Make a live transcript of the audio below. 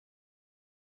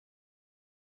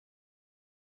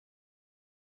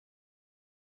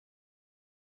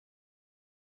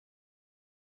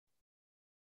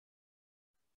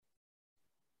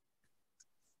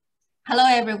Hello,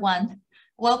 everyone.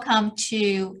 Welcome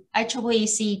to IEEE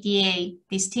CEDA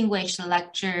Distinguished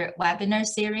Lecture Webinar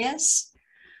Series.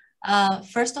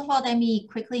 First of all, let me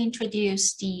quickly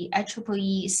introduce the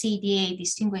IEEE CEDA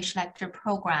Distinguished Lecture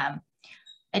Program.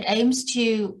 It aims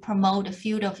to promote the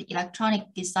field of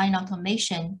electronic design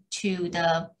automation to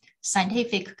the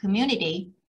scientific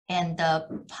community and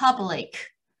the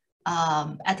public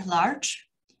at large.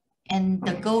 And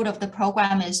the goal of the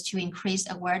program is to increase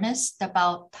awareness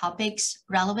about topics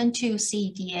relevant to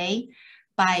CEDA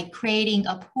by creating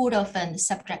a pool of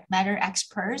subject matter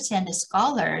experts and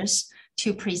scholars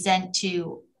to present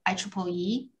to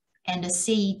IEEE and the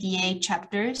CEDA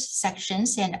chapters,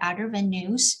 sections, and other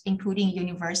venues, including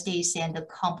universities and the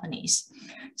companies.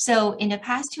 So in the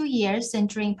past 2 years and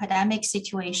during pandemic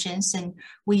situations, and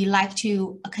we like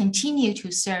to continue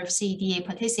to serve CEDA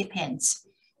participants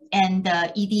and the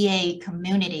EDA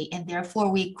community, and therefore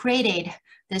we created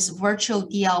this virtual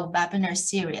DL webinar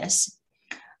series.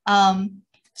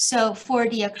 So for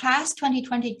the class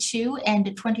 2022 and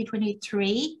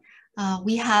 2023,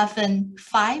 we have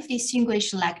 5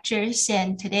 distinguished lectures,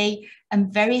 and today I'm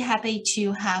very happy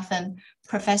to have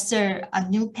Professor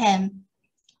Anupam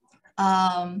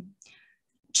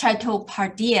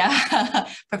Chattopadhyay,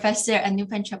 Professor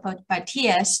Anupam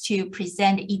Chattopadhyay to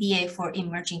present EDA for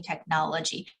emerging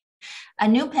technology.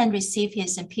 Anupam received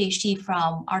his PhD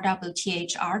from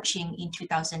RWTH Arching in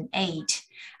 2008.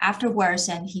 Afterwards,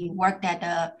 and he worked at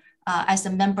as a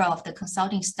member of the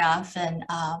consulting staff and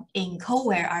in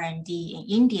CoWare R&D in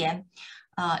India.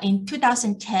 In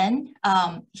 2010,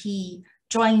 he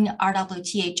joined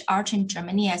RWTH Arching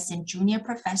Germany as a junior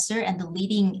professor and the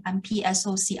leading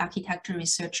MP-SoC architecture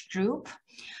research group.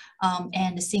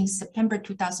 And since September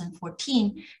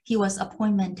 2014, he was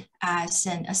appointed as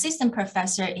an assistant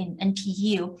professor in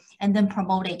NTU and then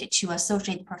promoted to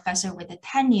associate professor with a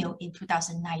tenure in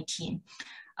 2019.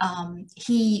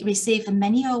 He received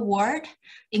many awards,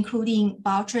 including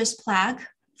Boucher's Plaque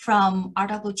from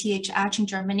RWTH Arching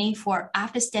Germany for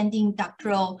outstanding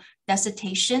doctoral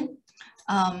dissertation.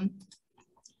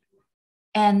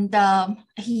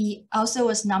 He also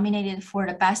was nominated for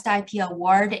the Best IP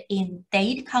Award in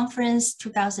DATE Conference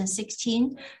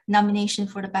 2016, nomination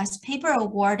for the Best Paper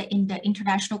Award in the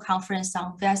International Conference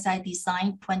on VSI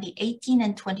Design 2018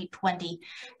 and 2020.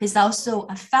 He's also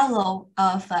a fellow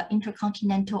of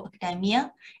Intercontinental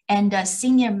Academia and a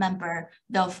senior member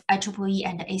of IEEE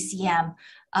and ACM.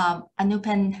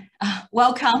 Anupam,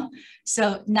 welcome.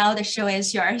 So now the show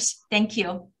is yours. Thank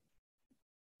you.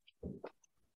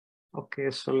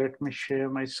 Okay, so let me share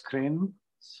my screen.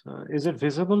 So is it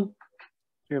visible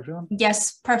to everyone?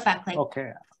 Yes, perfectly.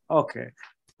 Okay.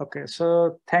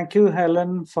 So thank you,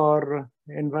 Helen, for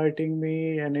inviting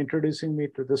me and introducing me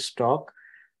to this talk.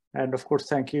 And of course,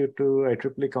 thank you to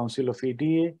IEEE Council of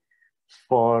EDA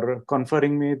for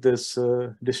conferring me this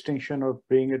distinction of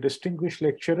being a distinguished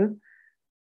lecturer.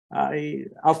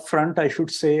 Upfront, I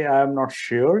should say I am not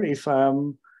sure if I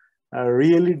am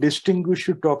really distinguished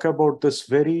to talk about this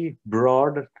very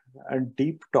broad and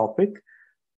deep topic,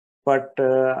 but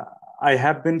I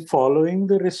have been following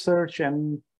the research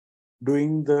and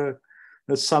doing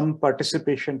some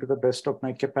participation to the best of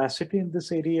my capacity in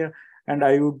this area, and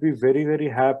I would be very, very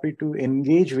happy to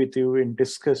engage with you in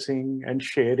discussing and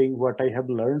sharing what I have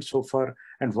learned so far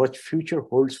and what future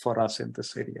holds for us in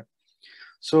this area.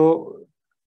 So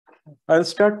I'll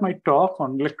start my talk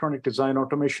on electronic design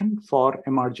automation for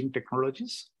emerging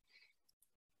technologies.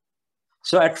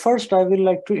 So at first, I would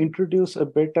like to introduce a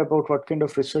bit about what kind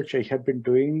of research I have been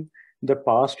doing in the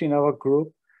past in our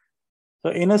group.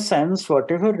 So in a sense,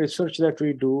 whatever research that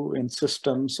we do in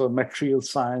systems or material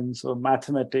science or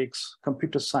mathematics,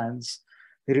 computer science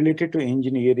related to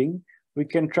engineering, we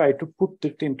can try to put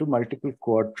it into multiple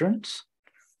quadrants.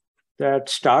 That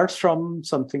starts from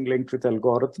something linked with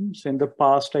algorithms. In the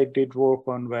past, I did work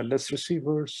on wireless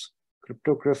receivers,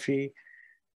 cryptography.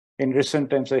 In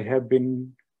recent times, I have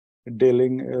been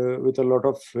dealing with a lot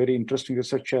of very interesting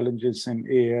research challenges in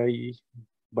AI,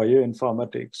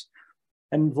 bioinformatics,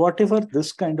 and whatever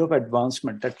this kind of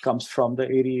advancement that comes from the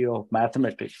area of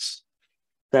mathematics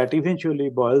that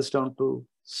eventually boils down to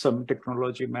some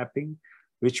technology mapping,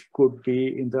 which could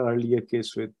be in the earlier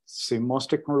case with CMOS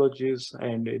technologies.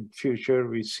 And in future,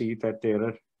 we see that there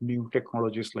are new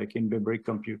technologies like in-memory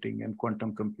computing and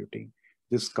quantum computing,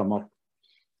 this come up.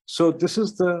 So this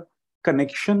is the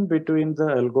connection between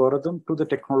the algorithm to the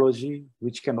technology,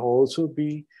 which can also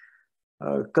be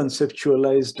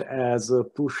conceptualized as a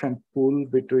push and pull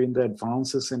between the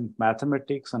advances in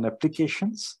mathematics and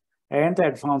applications and the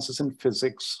advances in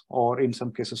physics, or in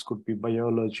some cases could be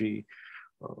biology,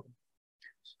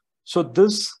 So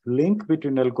this link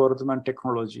between algorithm and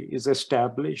technology is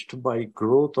established by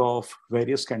growth of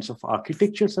various kinds of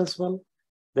architectures as well.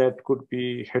 That could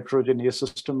be heterogeneous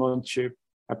system on chip,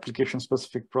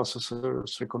 application-specific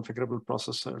processors, reconfigurable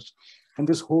processors. And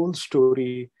this whole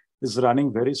story is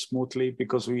running very smoothly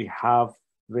because we have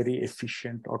very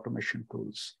efficient automation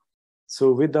tools.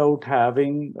 So without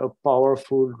having a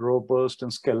powerful, robust,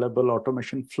 and scalable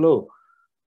automation flow,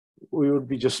 we would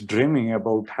be just dreaming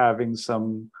about having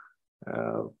some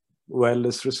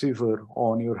wireless receiver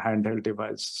on your handheld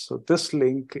device. So this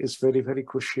link is very, very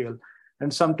crucial.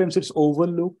 And sometimes it's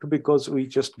overlooked because we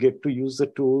just get to use the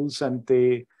tools and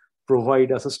they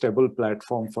provide us a stable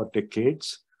platform for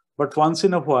decades. But once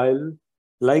in a while,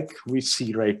 like we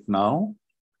see right now,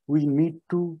 we need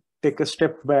to take a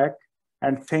step back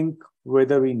and think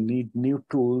whether we need new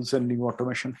tools and new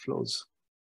automation flows.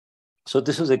 So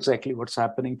this is exactly what's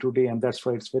happening today. And that's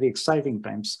why it's very exciting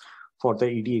times for the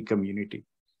EDA community.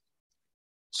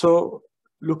 So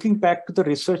looking back to the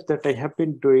research that I have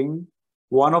been doing,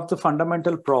 one of the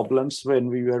fundamental problems when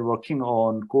we were working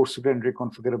on coarse-grained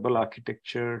reconfigurable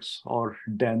architectures or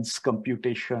dense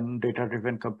computation,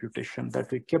 data-driven computation that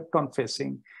we kept on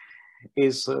facing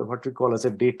is what we call as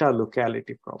a data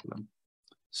locality problem.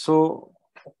 So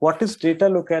what is data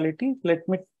locality? Let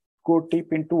me go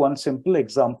deep into one simple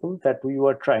example that we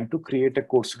were trying to create a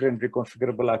coarse-grained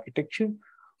reconfigurable architecture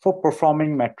for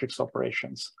performing matrix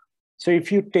operations. So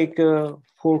if you take a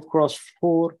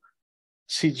 4x4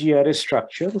 CGRA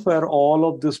structure where all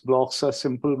of these blocks are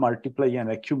simple multiply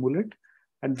and accumulate,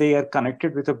 and they are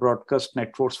connected with a broadcast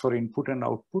networks for input and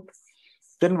output,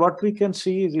 then what we can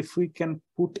see is if we can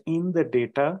put in the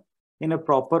data in a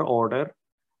proper order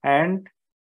and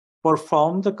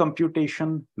perform the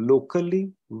computation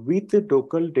locally with the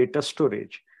local data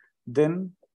storage,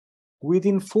 then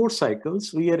within 4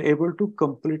 cycles, we are able to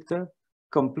complete the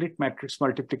complete matrix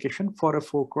multiplication for a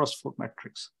 4x4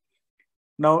 matrix.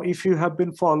 Now, if you have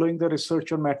been following the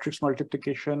research on matrix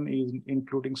multiplication,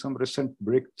 including some recent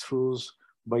breakthroughs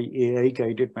by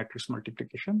AI-guided matrix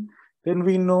multiplication, then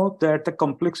we know that the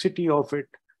complexity of it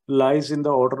lies in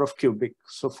the order of cubic.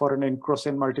 So for an n cross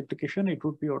n multiplication, it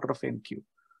would be order of n cube.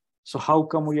 So how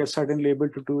come we are suddenly able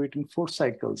to do it in 4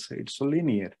 cycles? It's so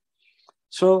linear.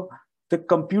 So the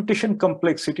computation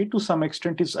complexity to some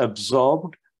extent is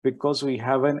absorbed because we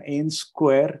have an n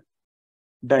square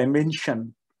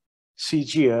dimension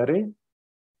CGRA,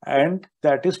 and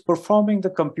that is performing the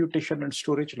computation and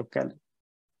storage locally.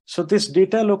 So this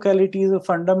data locality is a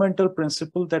fundamental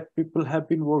principle that people have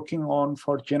been working on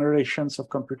for generations of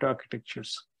computer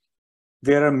architectures.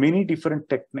 There are many different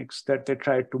techniques that they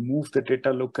try to move the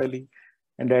data locally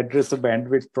and address the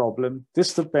bandwidth problem. The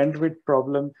bandwidth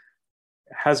problem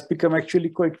has become actually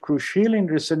quite crucial in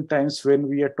recent times when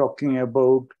we are talking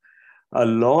about a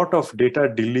lot of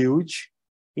data deluge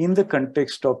in the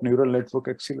context of neural network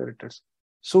accelerators.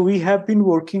 So we have been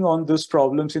working on those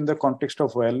problems in the context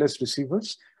of wireless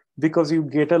receivers because you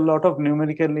get a lot of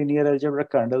numerical linear algebra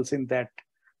kernels in that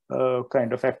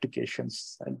kind of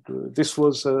applications. And this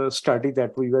was a study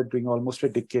that we were doing almost a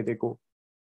decade ago.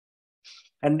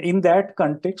 And in that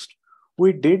context,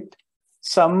 we did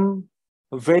some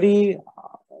very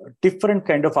different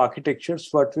kind of architectures,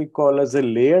 what we call as a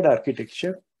layered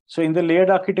architecture. So in the layered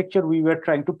architecture, we were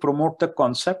trying to promote the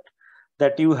concept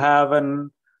that you have a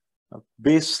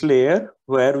base layer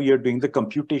where we are doing the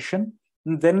computation.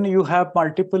 And then you have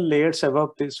multiple layers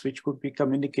above this, which could be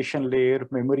communication layer,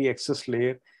 memory access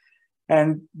layer.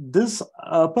 And these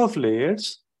above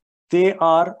layers, they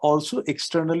are also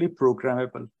externally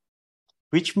programmable,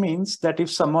 which means that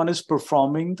if someone is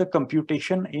performing the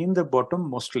computation in the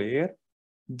bottommost layer,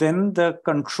 then the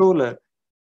controller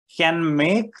can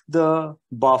make the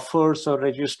buffers or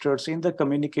registers in the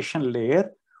communication layer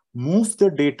move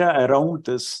the data around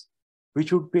this,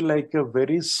 which would be like a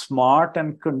very smart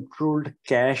and controlled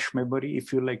cache memory,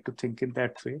 if you like to think in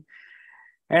that way.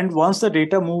 And once the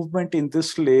data movement in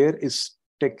this layer is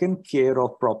taken care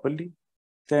of properly,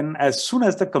 then as soon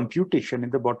as the computation in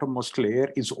the bottommost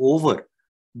layer is over,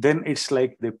 then it's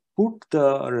like they put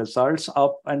the results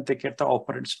up and they get the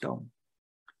operands down.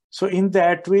 So in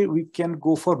that way, we can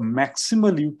go for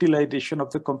maximal utilization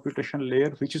of the computation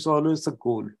layer, which is always the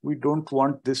goal. We don't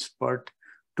want this part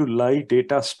to lie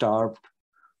data starved.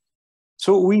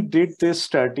 So we did this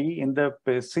study in the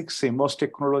basic CMOS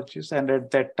technologies. And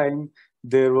at that time,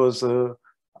 there was a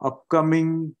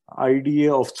upcoming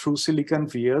idea of through silicon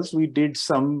vias. We did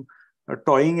some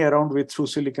toying around with through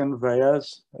silicon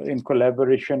vias in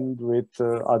collaboration with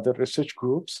other research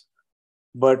groups.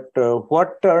 But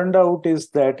what turned out is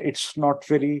that it's not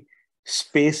very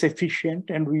space efficient,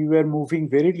 and we were moving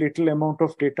very little amount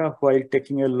of data while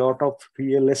taking a lot of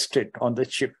real estate on the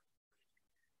chip.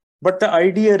 But the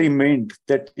idea remained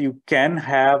that you can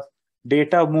have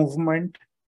data movement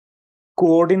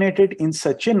coordinated in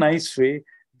such a nice way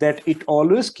that it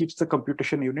always keeps the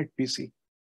computation unit busy.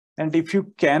 And if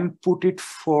you can put it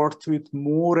forth with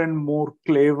more and more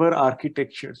clever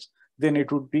architectures, then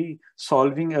it would be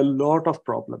solving a lot of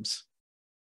problems.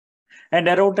 And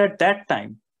around at that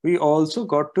time, we also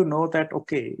got to know that,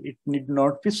 okay, it need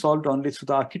not be solved only through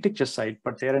the architecture side,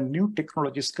 but there are new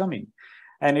technologies coming.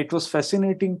 And it was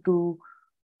fascinating to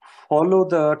follow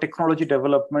the technology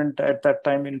development at that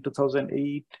time in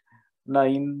 2008,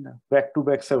 9,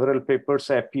 back-to-back several papers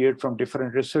appeared from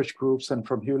different research groups and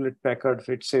from Hewlett-Packard,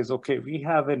 which says, okay, we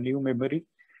have a new memory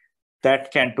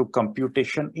that can do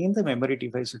computation in the memory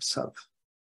device itself.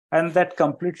 And that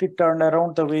completely turned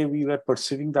around the way we were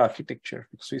perceiving the architecture.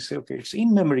 Because we say, okay, it's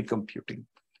in-memory computing.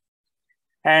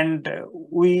 And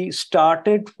we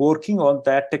started working on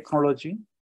that technology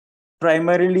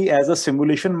primarily as a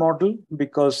simulation model,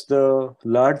 because the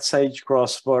large size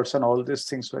crosswords and all these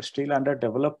things were still under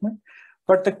development.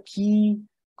 But the key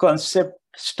concept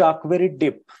stuck very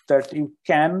deep, that you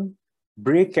can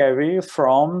break away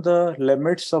from the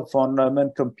limits of von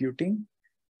Neumann computing.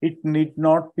 It need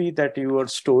not be that you are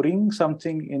storing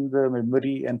something in the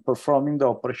memory and performing the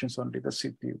operations only the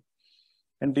CPU.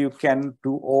 And you can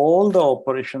do all the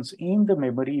operations in the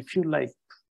memory if you like.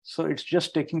 So it's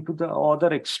just taking to the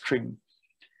other extreme.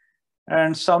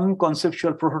 And some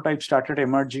conceptual prototypes started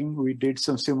emerging. We did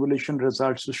some simulation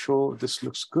results to show this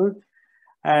looks good.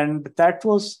 And that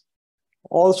was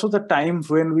also the time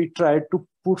when we tried to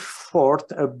push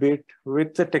forth a bit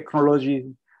with the technology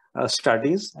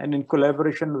studies. And in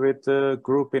collaboration with a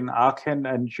group in Aachen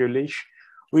and Jülich,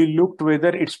 we looked whether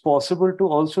it's possible to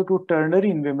also do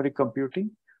ternary in-memory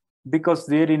computing, because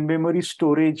their in-memory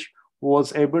storage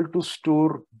was able to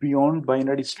store beyond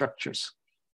binary structures.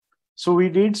 So we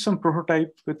did some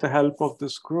prototype with the help of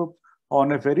this group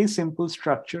on a very simple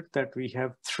structure that we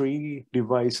have 3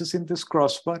 devices in this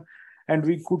crossbar, and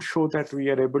we could show that we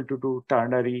are able to do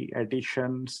ternary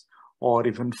additions or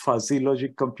even fuzzy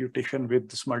logic computation with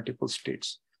this multiple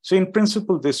states. So in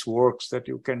principle, this works, that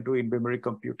you can do in-memory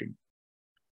computing.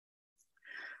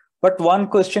 But one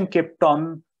question kept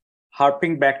on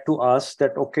harping back to us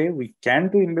that, okay, we can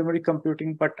do in-memory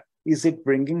computing, but is it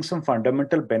bringing some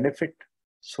fundamental benefit?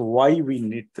 So why we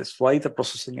need this? Why the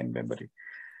processing in memory?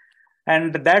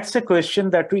 And that's a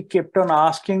question that we kept on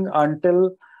asking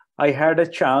until I had a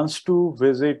chance to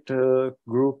visit a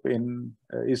group in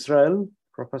Israel,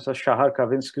 Professor Shahar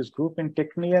Kavinsky's group in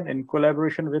Technion. In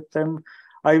collaboration with them,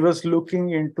 I was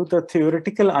looking into the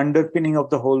theoretical underpinning of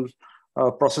the whole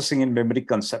processing in memory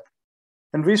concept.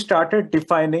 And we started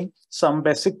defining some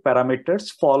basic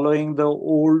parameters following the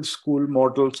old school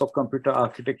models of computer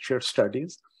architecture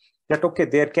studies, that, okay,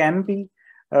 there can be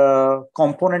a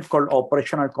component called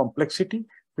operational complexity,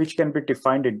 which can be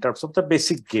defined in terms of the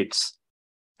basic gates.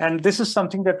 And this is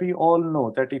something that we all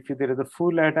know, that if there is a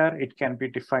full adder, it can be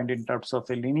defined in terms of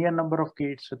a linear number of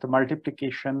gates with a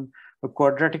multiplication, a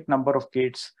quadratic number of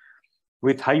gates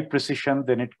with high precision,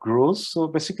 then it grows. So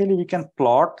basically we can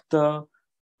plot the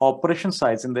operation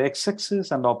size in the x-axis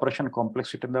and operation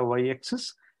complexity in the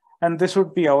y-axis. And this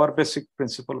would be our basic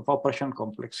principle of operation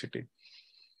complexity.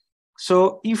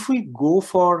 So if we go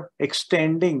for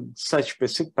extending such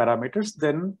basic parameters,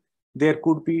 then there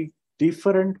could be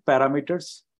different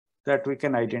parameters that we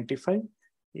can identify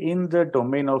in the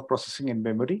domain of processing in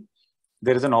memory.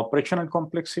 There is an operational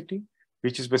complexity,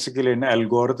 which is basically an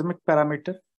algorithmic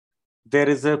parameter. There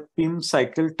is a PIM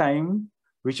cycle time,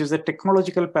 which is a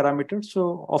technological parameter.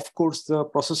 So of course, the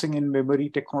processing in memory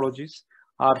technologies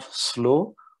are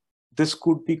slow. This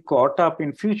could be caught up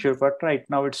in future, but right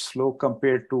now it's slow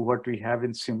compared to what we have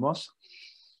in CMOS.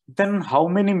 Then how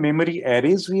many memory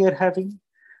arrays we are having?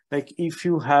 Like if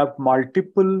you have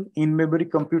multiple in-memory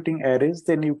computing arrays,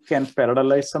 then you can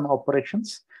parallelize some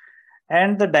operations,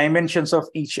 and the dimensions of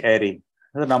each array,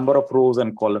 the number of rows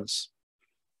and columns.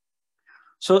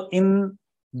 So in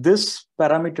these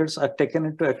parameters are taken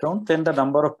into account, then the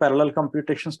number of parallel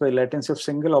computations by latency of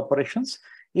single operations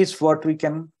is what we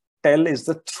can tell is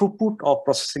the throughput of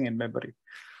processing in memory.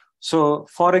 So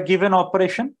for a given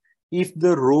operation, if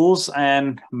the rows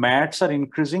and mats are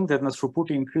increasing, then the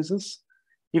throughput increases.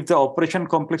 If the operation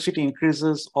complexity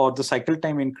increases or the cycle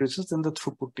time increases, then the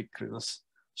throughput decreases.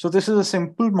 So this is a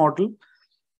simple model.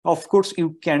 Of course,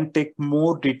 you can take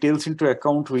more details into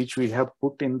account, which we have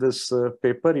put in this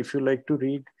paper, if you like to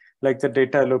read, like the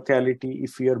data locality.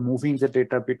 If we are moving the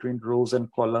data between rows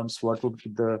and columns, what would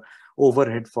be the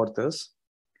overhead for this?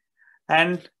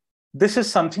 And this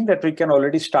is something that we can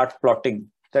already start plotting,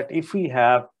 that if we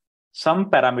have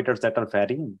some parameters that are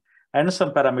varying and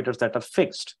some parameters that are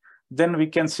fixed, then we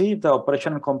can see the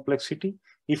operational complexity.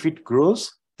 If it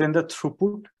grows, then the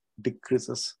throughput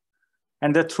decreases.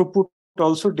 And the throughput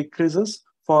also decreases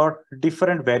for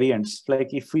different variants.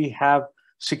 Like if we have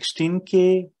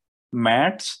 16K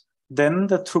mats, then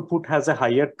the throughput has a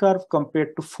higher curve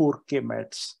compared to 4K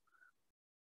mats.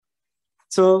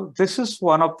 So this is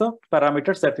one of the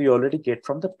parameters that we already get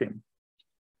from the PIM.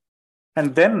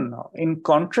 And then in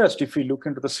contrast, if we look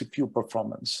into the CPU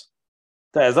performance,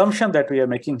 the assumption that we are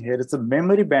making here is the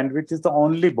memory bandwidth is the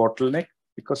only bottleneck,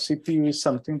 because CPU is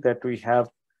something that we have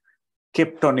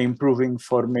kept on improving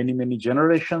for many, many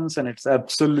generations, and it's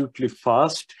absolutely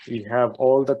fast. We have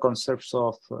all the concepts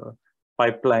of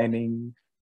pipelining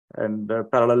and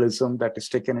parallelism that is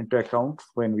taken into account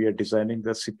when we are designing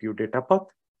the CPU data path.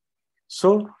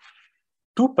 So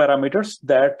two parameters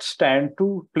that stand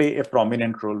to play a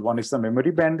prominent role. One is the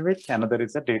memory bandwidth, another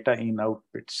is the data in out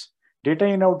bits. Data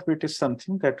in out bit is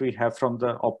something that we have from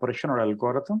the operation or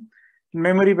algorithm.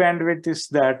 Memory bandwidth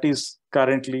is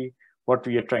currently what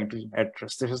we are trying to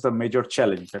address. This is the major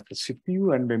challenge, that the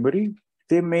CPU and memory,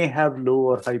 they may have low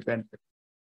or high bandwidth.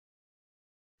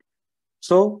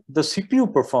 So the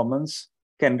CPU performance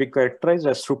can be characterized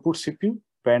as throughput CPU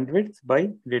bandwidth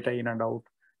by data in and out,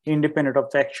 independent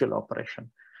of the actual operation.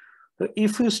 So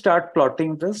if you start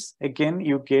plotting this, again,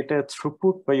 you get a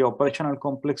throughput by operational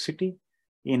complexity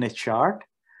in a chart.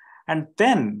 And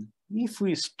then if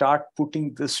we start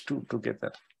putting these two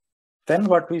together, then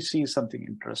what we see is something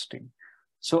interesting.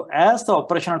 So as the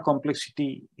operational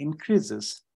complexity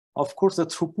increases, of course, the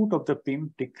throughput of the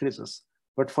PIM decreases.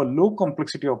 But for low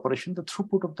complexity operation, the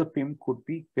throughput of the PIM could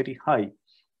be very high.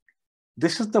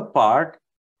 This is the part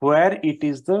where it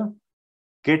is the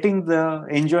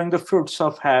enjoying the fruits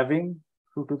of having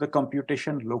to do the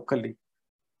computation locally.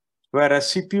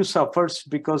 Whereas CPU suffers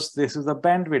because this is a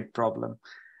bandwidth problem.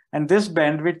 And this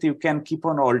bandwidth you can keep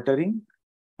on altering.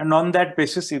 And on that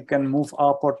basis, you can move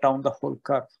up or down the whole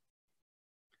curve.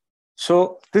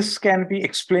 So this can be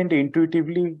explained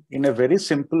intuitively in a very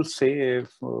simple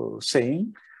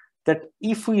saying that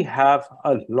if we have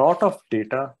a lot of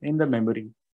data in the memory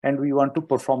and we want to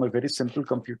perform a very simple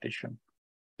computation,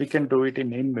 we can do it in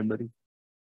memory.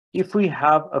 If we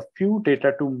have a few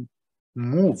data to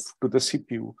move to the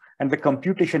CPU and the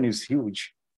computation is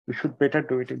huge, we should better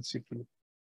do it in CPU.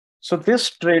 So this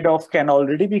trade-off can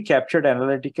already be captured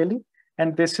analytically.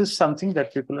 And this is something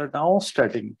that people are now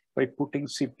studying by putting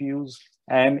CPUs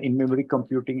and in-memory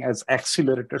computing as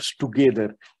accelerators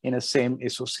together in a same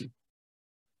SoC.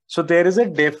 So there is a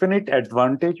definite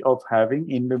advantage of having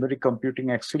in-memory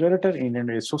computing accelerator in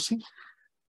an SoC.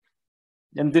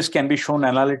 And this can be shown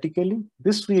analytically.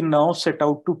 This we now set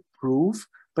out to prove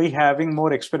by having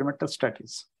more experimental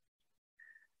studies.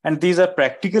 And these are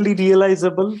practically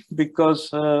realizable because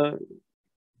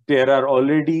there are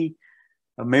already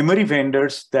memory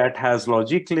vendors that has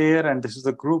logic layer, and this is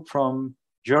a group from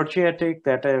Georgia Tech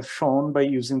that I have shown by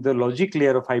using the logic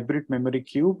layer of hybrid memory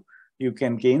cube, you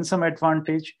can gain some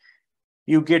advantage.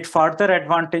 You get further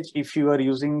advantage if you are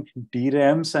using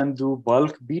DRAMs and do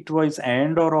bulk bitwise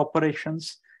and or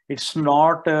operations. It's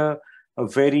not a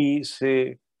very,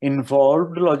 say,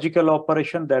 involved logical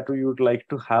operation that we would like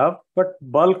to have, but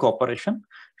bulk operation.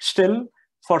 Still,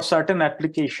 for certain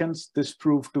applications, this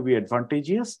proved to be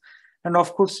advantageous. And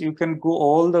of course, you can go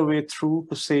all the way through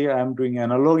to say, I'm doing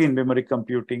analog in-memory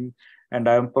computing and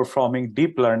I'm performing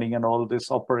deep learning and all these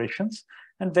operations.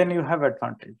 And then you have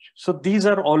advantage. So these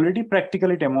are already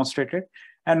practically demonstrated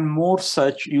and more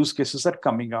such use cases are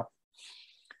coming up.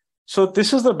 So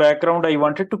this is the background I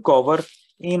wanted to cover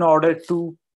in order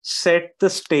to set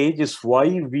the stage is why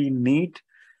we need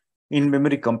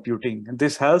in-memory computing. And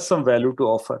this has some value to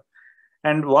offer.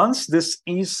 And once this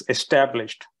is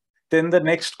established, then the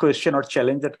next question or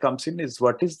challenge that comes in is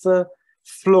what is the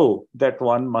flow that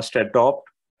one must adopt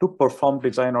to perform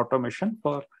design automation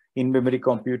for in-memory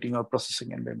computing or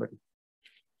processing in memory.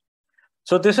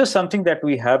 So this is something that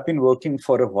we have been working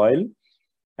for a while.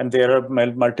 And there are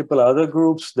multiple other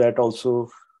groups that also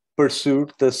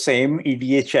pursued the same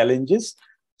EDA challenges.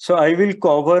 So I will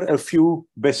cover a few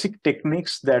basic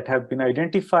techniques that have been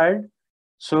identified.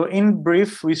 So in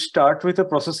brief, we start with the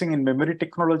processing in memory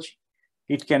technology.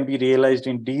 It can be realized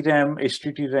in DRAM,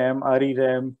 STT-RAM,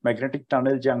 ReRAM, magnetic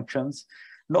tunnel junctions.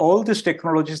 And all these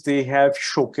technologies, they have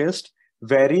showcased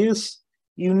various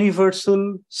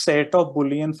universal set of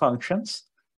Boolean functions,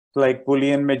 like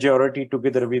Boolean majority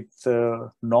together with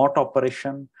NOT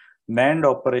operation, NAND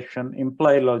operation,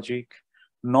 imply logic,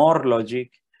 NOR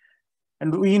logic.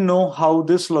 And we know how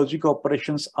these logic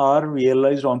operations are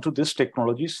realized onto these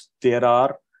technologies. There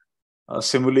are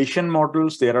simulation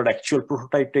models, there are actual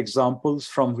prototype examples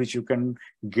from which you can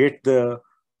get the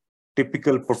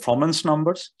typical performance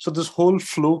numbers. So this whole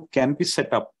flow can be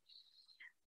set up.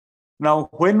 Now,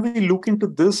 when we look into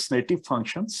these native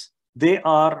functions, they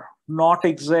are not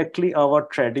exactly our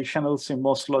traditional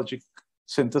CMOS logic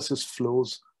synthesis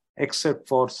flows, except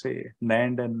for, say,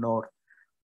 NAND and NOR.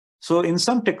 So in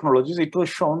some technologies, it was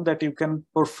shown that you can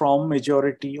perform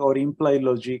majority or imply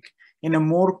logic in a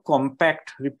more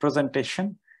compact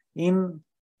representation in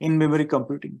memory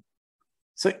computing.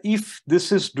 So if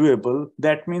this is doable,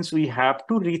 that means we have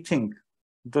to rethink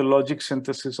the logic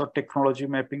synthesis or technology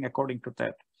mapping according to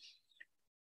that.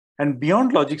 And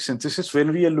beyond logic synthesis,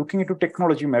 when we are looking into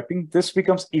technology mapping, this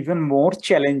becomes even more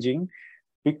challenging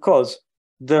because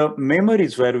the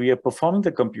memories where we are performing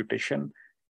the computation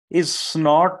is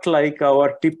not like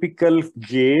our typical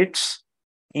gates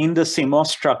in the CMOS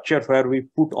structure where we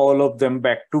put all of them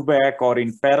back to back or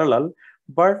in parallel,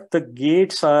 but the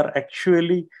gates are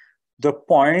actually the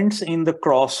points in the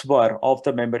crossbar of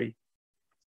the memory.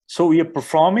 So we are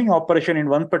performing operation in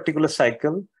one particular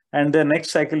cycle, and the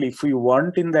next cycle, if we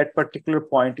want in that particular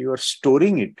point, you are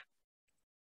storing it.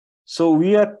 So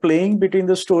we are playing between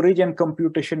the storage and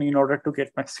computation in order to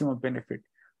get maximum benefit.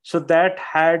 So that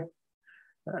had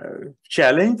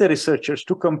challenged the researchers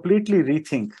to completely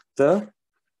rethink the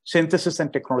synthesis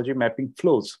and technology mapping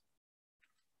flows.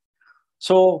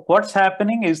 So what's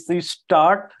happening is they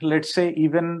start, let's say,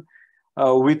 even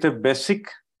with a basic,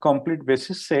 complete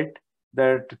basis set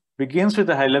that begins with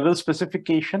a high-level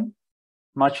specification,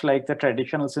 much like the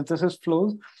traditional synthesis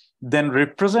flows, then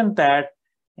represent that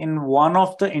in one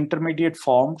of the intermediate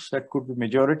forms that could be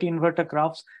majority inverter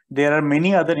graphs. There are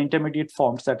many other intermediate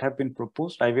forms that have been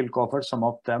proposed. I will cover some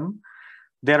of them.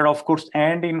 There are, of course,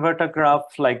 AND inverter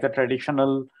graphs like the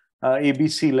traditional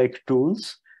ABC-like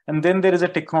tools. And then there is a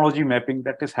technology mapping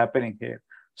that is happening here.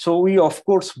 So we, of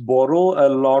course, borrow a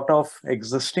lot of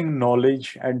existing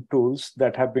knowledge and tools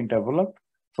that have been developed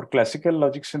for classical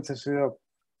logic synthesis,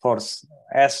 for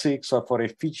ASICs or for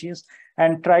FPGAs,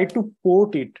 and try to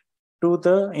port it to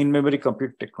the in-memory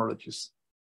compute technologies.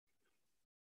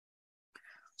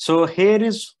 So here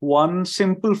is one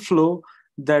simple flow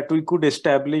that we could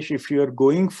establish if you are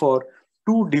going for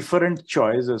two different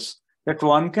choices, that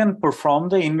one can perform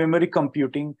the in-memory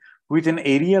computing with an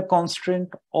area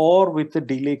constraint or with a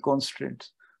delay constraint.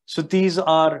 So these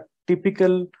are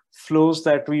typical flows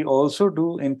that we also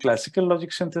do in classical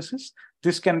logic synthesis.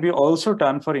 This can be also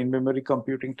done for in-memory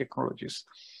computing technologies.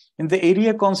 In the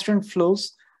area constraint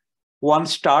flows, one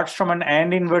starts from an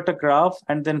AND inverter graph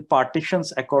and then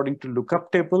partitions according to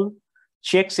lookup table,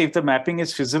 checks if the mapping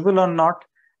is feasible or not.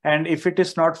 And if it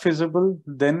is not feasible,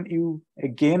 then you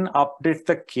again update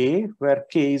the K, where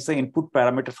K is the input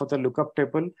parameter for the lookup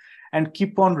table, and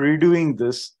keep on redoing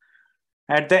this.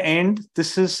 At the end,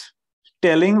 this is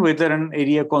telling whether an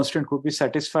area constraint could be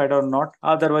satisfied or not.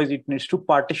 Otherwise, it needs to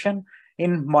partition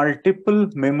in multiple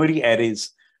memory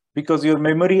arrays, because your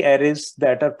memory arrays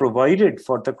that are provided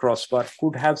for the crossbar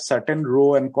could have certain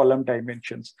row and column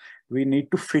dimensions. We need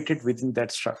to fit it within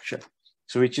that structure,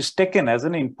 so which is taken as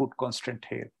an input constraint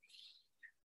here.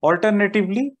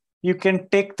 Alternatively, you can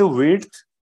take the width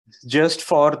just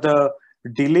for the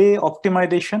delay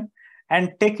optimization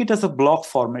and take it as a block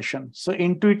formation. So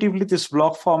intuitively, this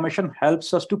block formation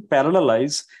helps us to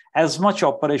parallelize as much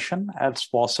operation as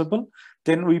possible.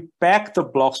 Then we pack the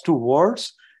blocks to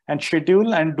words and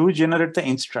schedule and do generate the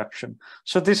instruction.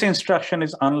 So this instruction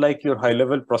is unlike your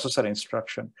high-level processor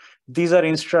instruction. These are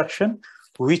instructions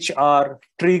which are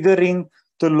triggering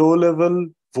the low-level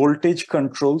voltage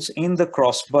controls in the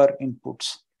crossbar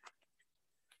inputs.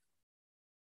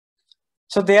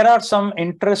 So there are some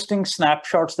interesting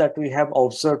snapshots that we have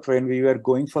observed when we were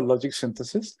going for logic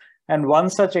synthesis. And one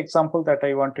such example that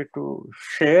I wanted to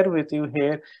share with you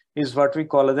here is what we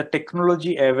call as a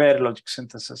technology-aware logic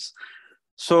synthesis.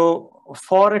 So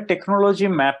for a technology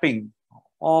mapping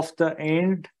of the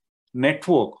end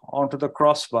network onto the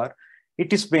crossbar,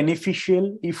 it is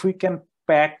beneficial if we can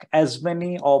pack as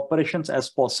many operations as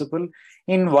possible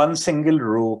in one single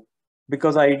row,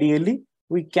 because ideally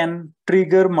we can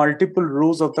trigger multiple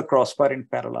rows of the crossbar in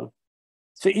parallel.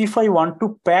 So if I want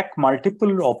to pack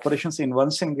multiple operations in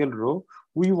one single row,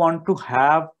 we want to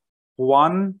have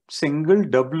one single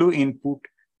W input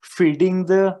feeding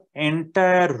the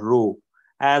entire row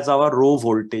as our row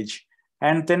voltage,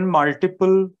 and then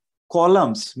multiple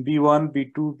columns B1,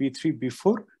 B2, B3,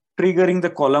 B4, triggering the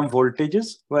column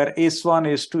voltages, where S1,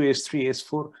 S2, S3,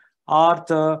 S4 are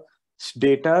the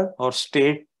data or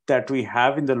state that we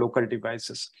have in the local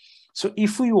devices. So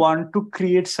if we want to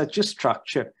create such a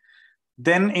structure,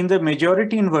 then in the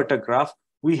majority inverter graph,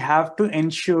 we have to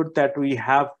ensure that we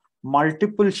have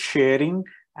multiple sharing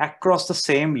across the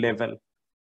same level.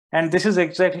 And this is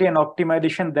exactly an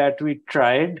optimization that we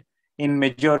tried in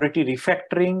majority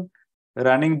refactoring,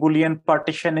 running Boolean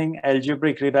partitioning,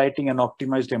 algebraic rewriting, and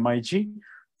optimized MIG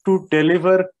to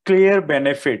deliver clear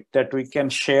benefit that we can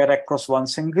share across one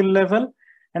single level.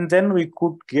 And then we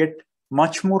could get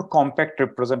much more compact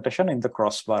representation in the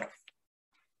crossbar.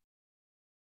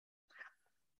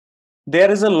 There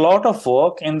is a lot of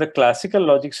work in the classical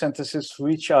logic synthesis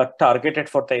which are targeted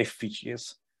for the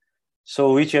FPGAs.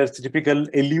 So which is typical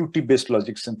LUT-based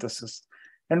logic synthesis.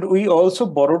 And we also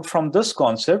borrowed from this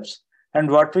concepts and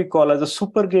what we call as a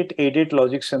supergate aided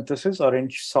logic synthesis, or in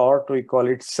short, we call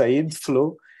it CEDA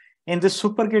flow. In the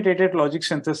supergate aided logic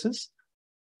synthesis,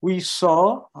 we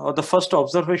saw the first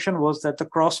observation was that the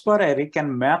crossbar array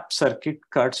can map circuit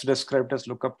cuts described as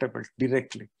lookup table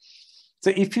directly.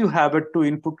 So if you have a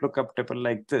 2-input lookup table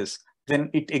like this,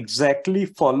 then it exactly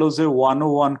follows a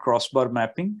 101 crossbar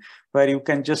mapping where you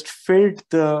can just fit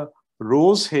the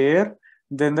rows here,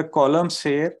 then the columns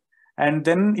here, and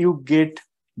then you get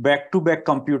back-to-back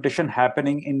computation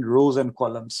happening in rows and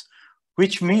columns,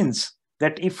 which means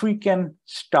that if we can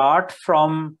start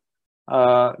from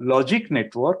a logic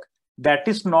network that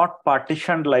is not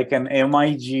partitioned like an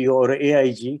MIG or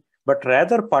AIG, but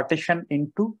rather partitioned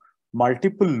into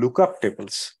multiple lookup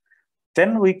tables,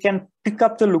 then we can pick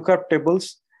up the lookup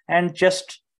tables and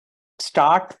just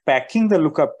start packing the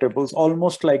lookup tables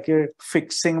almost like a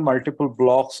fixing multiple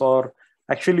blocks, or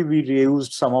actually we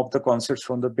reused some of the concepts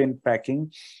from the bin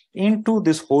packing into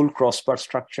this whole crossbar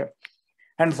structure.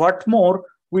 And what more,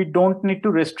 we don't need to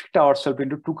restrict ourselves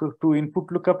into two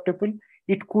input lookup table.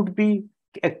 It could be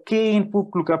a k input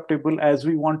lookup table as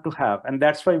we want to have. And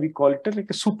that's why we call it like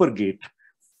a super gate.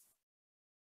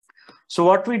 So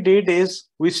what we did is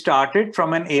we started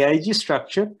from an AIG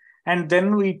structure and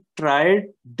then we tried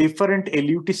different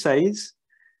LUT size.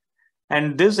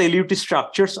 And these LUT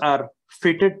structures are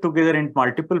fitted together in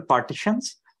multiple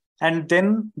partitions. And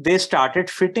then they started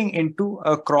fitting into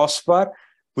a crossbar,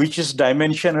 which is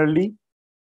dimensionally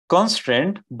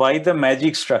constrained by the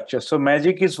MAGIC structure. So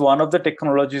MAGIC is one of the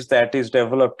technologies that is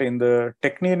developed in the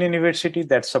Technion University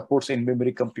that supports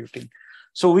in-memory computing.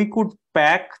 So we could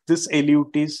pack this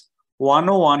LUTs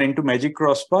 101 into MAGIC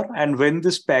crossbar. And when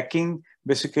this packing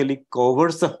basically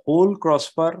covers the whole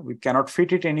crossbar, we cannot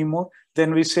fit it anymore.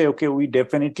 Then we say, okay, we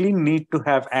definitely need to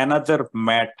have another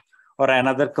MAT or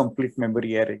another complete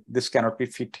memory array. This cannot be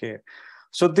fit here.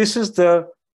 So this is the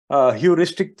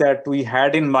heuristic that we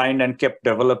had in mind and kept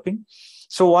developing.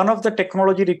 So one of the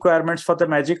technology requirements for the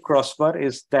MAGIC crossbar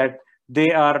is that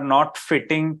they are not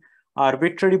fitting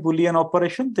arbitrary Boolean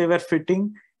operation. They were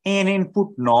fitting n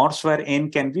input NORs where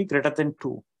n can be greater than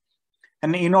 2.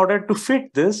 And in order to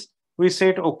fit this, we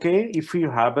said, okay, if you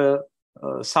have a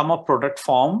sum of product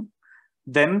form,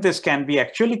 then this can be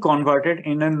actually converted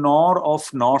in a NOR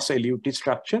of NORs LUT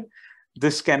structure.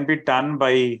 This can be done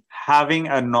by having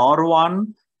a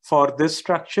NOR1 for this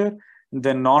structure,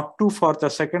 then NOR2 for the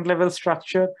second level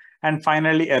structure, and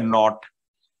finally a NOT.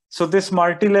 So this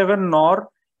multi-level NOR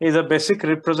is a basic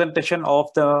representation of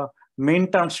the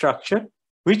main term structure,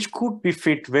 which could be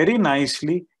fit very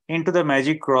nicely into the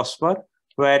MAGIC crossbar,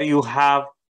 where you have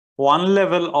one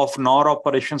level of NOR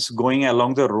operations going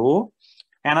along the row,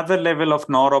 another level of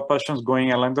NOR operations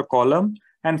going along the column,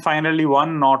 and finally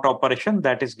one NOT operation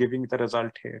that is giving the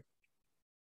result here.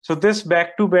 So this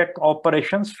back-to-back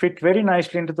operations fit very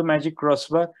nicely into the MAGIC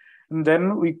crossbar, and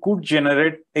then we could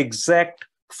generate exact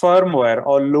firmware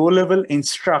or low-level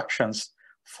instructions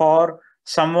for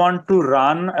someone to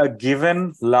run a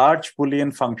given large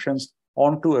Boolean functions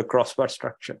onto a crossbar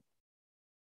structure.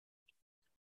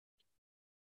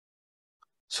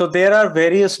 So there are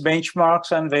various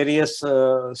benchmarks and various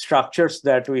structures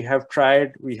that we have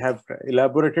tried. We have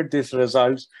elaborated these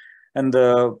results, and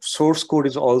the source code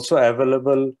is also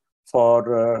available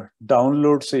for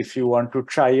downloads if you want to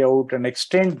try out and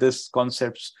extend these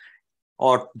concepts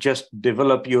or just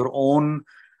develop your own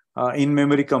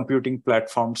in-memory computing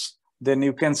platforms. Then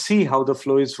you can see how the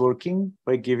flow is working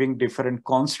by giving different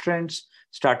constraints,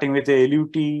 starting with the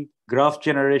LUT graph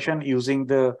generation using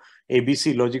the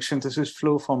ABC logic synthesis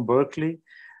flow from Berkeley,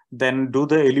 then do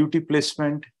the LUT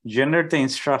placement, generate the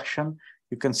instruction.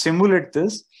 You can simulate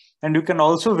this, and you can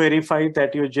also verify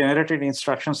that your generated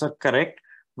instructions are correct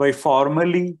by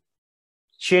formally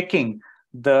checking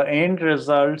the end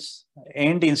results,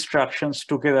 end instructions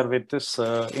together with this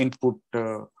input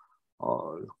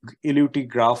LUT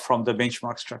graph from the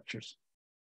benchmark structures.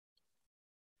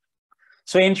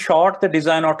 So in short, the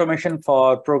design automation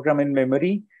for program in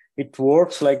memory, it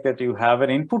works like that. You have an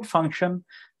input function,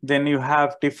 then you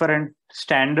have different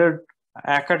standard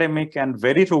academic and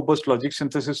very robust logic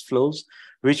synthesis flows,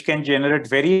 which can generate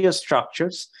various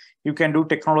structures. You can do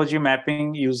technology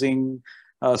mapping using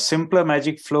a simpler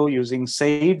magic flow, using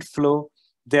CEDA flow.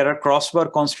 There are crossbar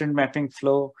constraint mapping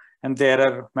flow, and there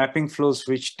are mapping flows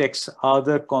which takes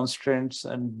other constraints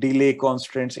and delay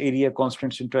constraints, area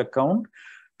constraints into account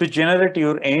to generate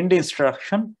your end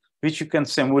instruction, which you can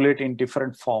simulate in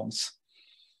different forms.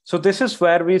 So this is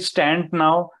where we stand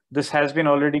now. This has been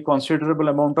already considerable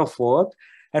amount of work.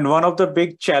 And one of the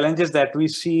big challenges that we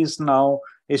see is now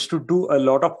is to do a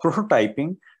lot of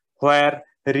prototyping where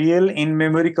real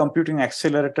in-memory computing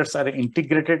accelerators are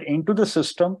integrated into the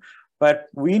system, but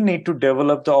we need to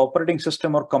develop the operating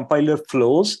system or compiler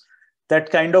flows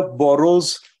that kind of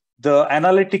borrows the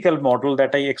analytical model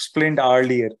that I explained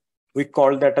earlier. We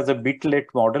call that as a bit-late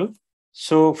model.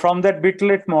 So from that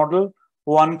bit-late model,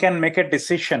 one can make a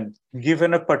decision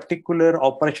given a particular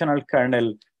operational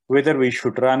kernel, whether we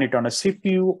should run it on a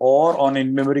CPU or on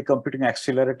in-memory computing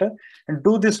accelerator, and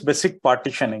do this basic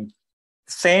partitioning.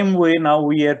 Same way now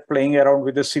we are playing around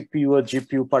with the CPU or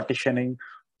GPU partitioning,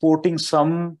 porting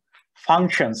some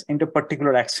functions into a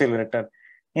particular accelerator.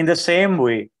 In the same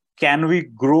way, can we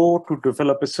grow to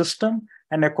develop a system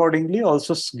and accordingly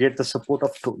also get the support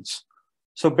of tools?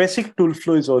 So basic tool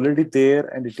flow is already there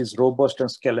and it is robust and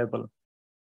scalable.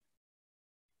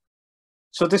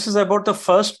 So this is about the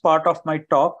first part of my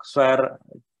talk where I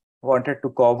wanted to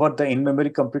cover the in-memory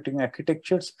computing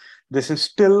architectures. This is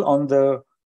still on the,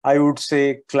 I would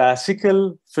say,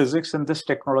 classical physics in this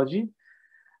technology.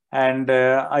 And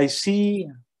I see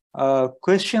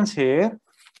questions here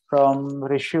from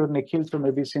Rishi or Nikhil. So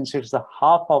maybe since it's the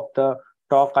half of the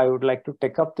talk, I would like to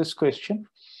take up this question.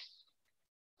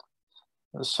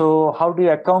 So how do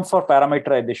you account for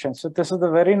parameterization? So this is a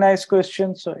very nice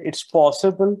question. So it's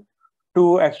possible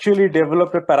to actually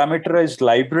develop a parameterized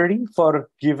library for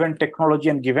given technology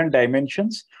and given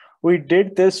dimensions. We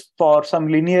did this for some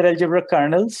linear algebra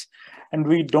kernels, and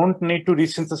we don't need to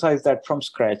resynthesize that from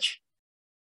scratch.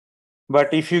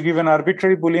 But if you give an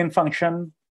arbitrary Boolean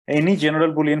function, any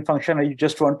general Boolean function, and you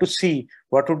just want to see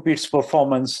what would be its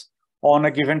performance on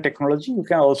a given technology, you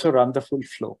can also run the full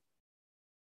flow.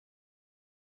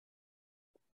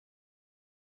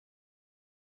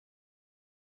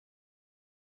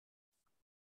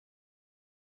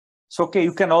 So, okay,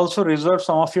 you can also reserve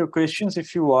some of your questions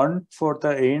if you want for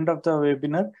the end of the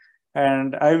webinar.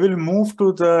 And I will move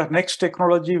to the next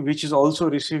technology, which is also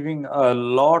receiving a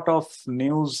lot of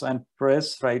news and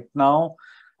press right now.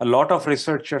 A lot of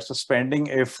researchers are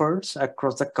spending efforts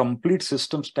across the complete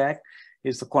system stack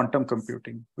is the quantum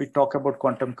computing. We talk about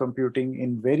quantum computing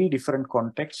in very different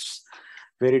contexts,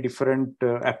 very different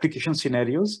application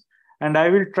scenarios. And I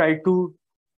will try to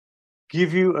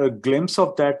give you a glimpse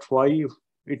of that, why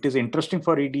it is interesting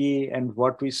for EDA and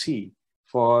what we see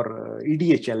for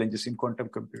EDA challenges in quantum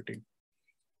computing.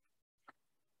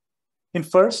 In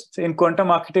quantum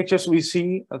architectures, we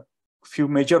see a few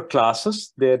major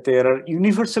classes. There are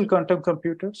universal quantum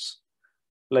computers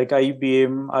like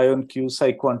IBM, IonQ,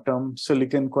 PsiQuantum,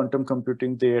 Silicon Quantum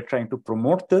Computing. They are trying to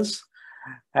promote this.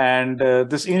 And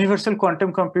this universal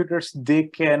quantum computers, they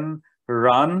can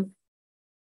run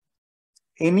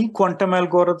any quantum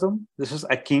algorithm. This is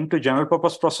akin to general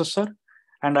purpose processor.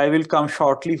 And I will come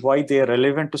shortly why they are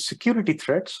relevant to security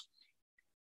threats.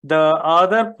 The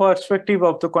other perspective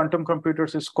of the quantum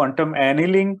computers is quantum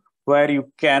annealing, where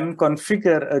you can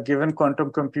configure a given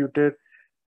quantum computer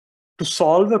to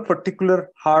solve a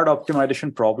particular hard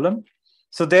optimization problem.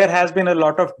 So there has been a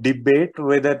lot of debate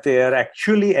whether they are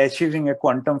actually achieving a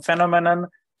quantum phenomenon,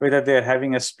 whether they are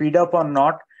having a speed up or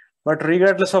not. But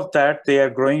regardless of that, they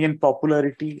are growing in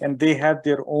popularity and they have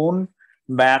their own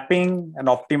mapping and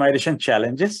optimization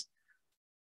challenges.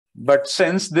 But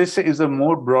since this is a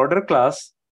more broader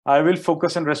class, I will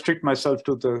focus and restrict myself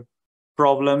to the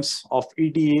problems of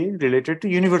EDA related to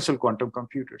universal quantum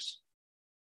computers.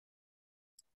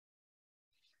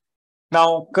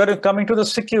 Now, coming to the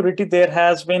security, there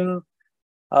has been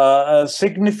a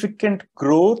significant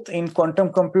growth in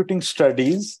quantum computing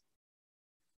studies.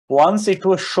 Once it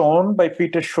was shown by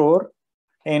Peter Shor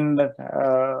in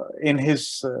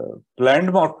his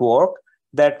landmark work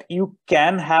that you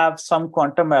can have some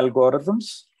quantum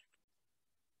algorithms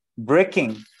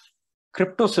breaking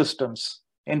crypto systems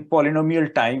in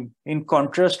polynomial time, in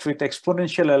contrast with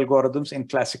exponential algorithms in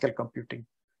classical computing.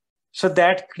 So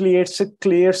that creates a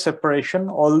clear separation,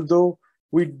 although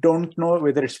we don't know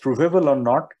whether it's provable or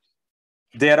not.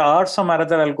 There are some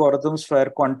other algorithms where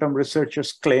quantum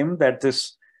researchers claim that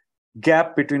this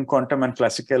gap between quantum and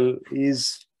classical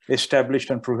is established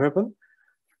and provable.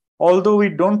 Although we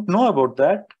don't know about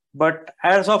that, but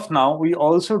as of now, we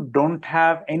also don't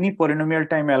have any polynomial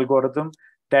time algorithm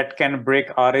that can break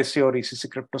RSA or ECC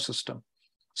crypto system.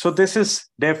 So this is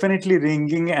definitely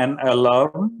ringing an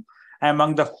alarm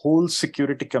among the whole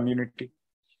security community.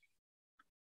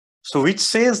 So which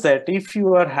says that if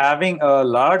you are having a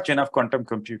large enough quantum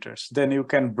computers, then you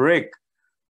can break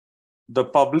the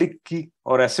public key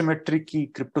or asymmetric key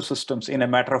crypto systems in a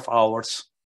matter of hours.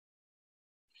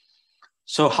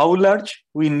 So how large?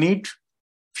 We need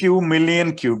few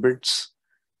million qubits.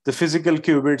 The physical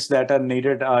qubits that are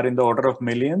needed are in the order of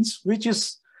millions, which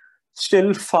is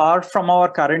still far from our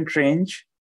current range.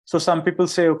 So some people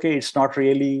say, okay, it's not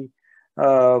really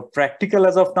practical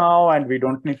as of now, and we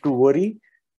don't need to worry.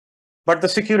 But the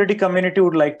security community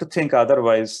would like to think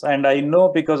otherwise. And I know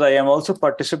because I am also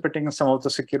participating in some of the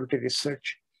security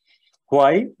research.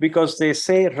 Why? Because they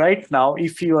say right now,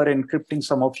 if you are encrypting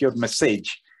some of your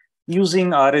message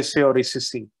using RSA or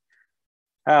ECC,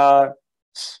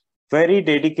 very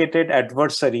dedicated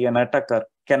adversary, an attacker,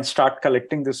 can start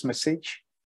collecting this message.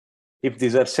 If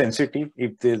these are sensitive,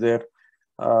 if these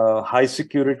are high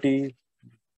security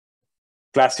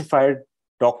classified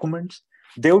documents,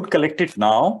 they would collect it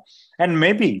now. And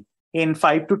maybe in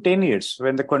 5 to 10 years,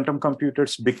 when the quantum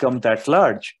computers become that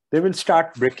large, they will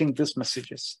start breaking these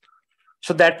messages.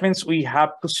 So that means we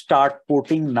have to start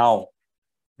porting now,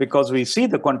 because we see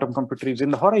the quantum computer is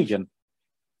in the horizon.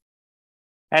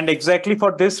 And exactly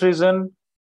for this reason,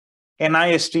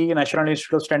 NIST, National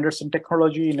Institute of Standards and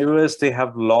Technology in the US, they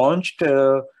have launched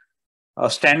a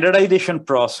standardization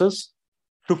process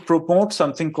to promote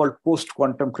something called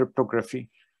post-quantum cryptography,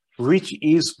 which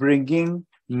is bringing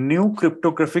new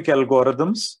cryptographic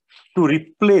algorithms to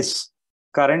replace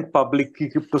current public key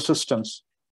crypto systems.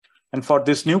 And for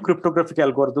these new cryptographic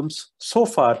algorithms, so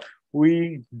far,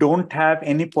 we don't have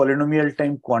any polynomial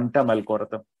time quantum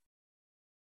algorithm.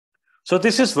 So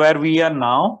this is where we are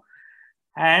now.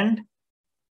 And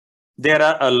there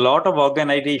are a lot of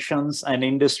organizations and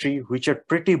industry which are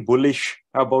pretty bullish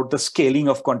about the scaling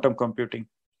of quantum computing.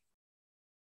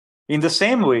 In the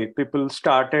same way, people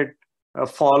started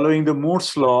following the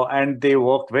Moore's law, and they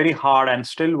worked very hard and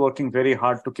still working very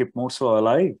hard to keep Moore's law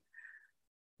alive.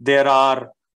 There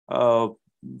are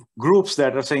groups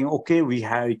that are saying, okay, we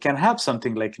can have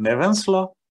something like Nevin's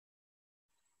law,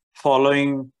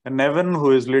 following Nevin,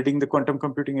 who is leading the quantum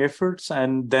computing efforts,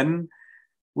 and then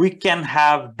we can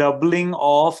have doubling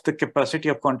of the capacity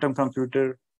of quantum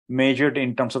computer measured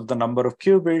in terms of the number of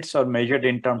qubits or measured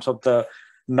in terms of the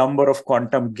number of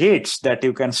quantum gates that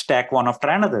you can stack one after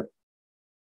another.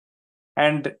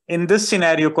 And in this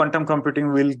scenario, quantum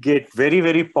computing will get very,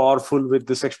 very powerful with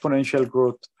this exponential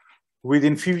growth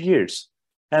within few years.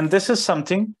 And this is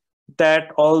something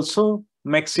that also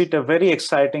makes it a very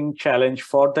exciting challenge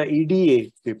for the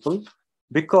EDA people,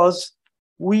 because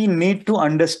we need to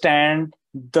understand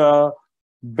the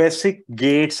basic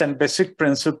gates and basic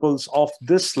principles of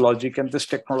this logic and this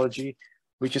technology,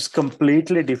 which is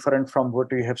completely different from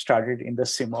what we have studied in the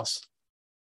CMOS.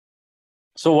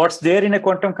 So what's there in a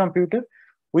quantum computer?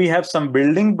 We have some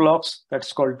building blocks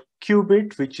that's called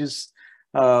qubit, which is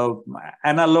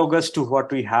analogous to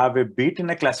what we have a bit in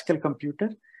a classical computer.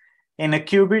 In a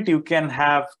qubit, you can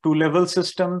have two-level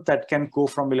system that can go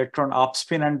from electron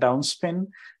upspin and downspin.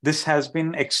 This has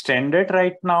been extended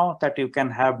right now that you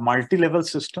can have multi-level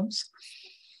systems.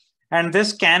 And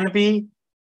this can be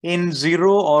in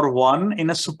 0 or 1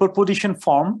 in a superposition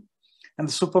form. And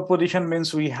the superposition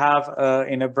means we have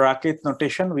in a bracket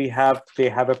notation, they have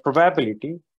a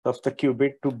probability of the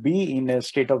qubit to be in a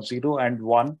state of 0 and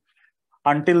 1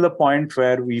 until the point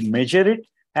where we measure it,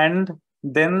 and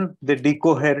then they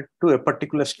decohere to a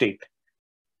particular state.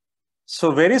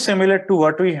 So very similar to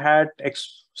what we had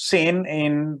seen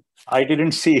in, I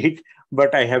didn't see it,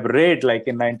 but I have read, like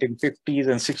in 1950s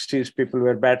and 60s, people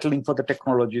were battling for the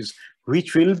technologies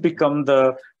which will become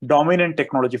the dominant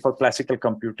technology for classical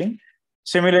computing.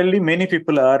 Similarly, many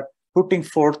people are putting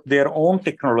forth their own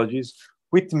technologies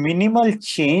with minimal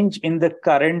change in the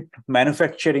current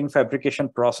manufacturing fabrication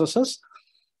processes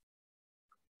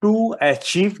to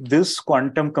achieve this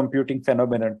quantum computing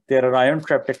phenomenon. There are ion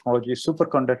trap technologies,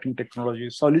 superconducting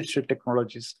technologies, solid state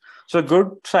technologies. So a good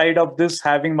side of this,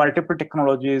 having multiple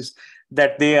technologies,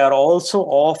 that they are also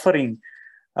offering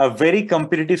a very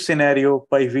competitive scenario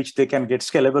by which they can get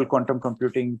scalable quantum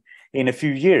computing in a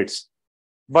few years.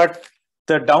 But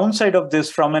the downside of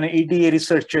this from an EDA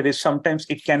researcher is sometimes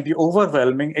it can be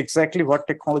overwhelming exactly what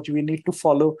technology we need to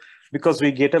follow, because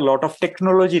we get a lot of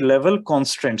technology level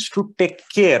constraints to take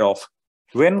care of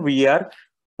when we are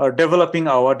developing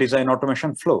our design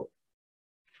automation flow.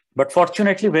 But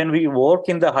fortunately, when we work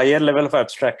in the higher level of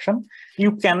abstraction,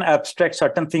 you can abstract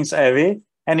certain things away,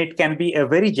 and it can be a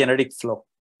very generic flow.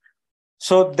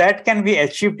 So that can be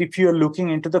achieved if you are looking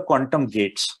into the quantum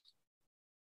gates.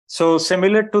 So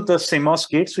similar to the CMOS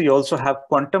gates, we also have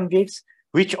quantum gates,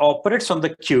 which operates on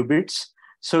the qubits.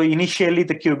 So initially,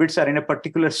 the qubits are in a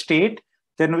particular state.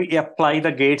 Then we apply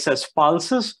the gates as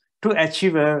pulses to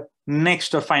achieve a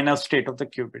next or final state of the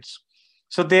qubits.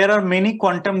 So there are many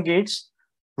quantum gates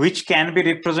which can be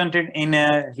represented in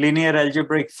a linear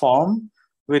algebraic form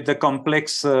with the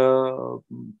complex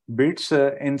bits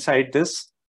inside this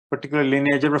particular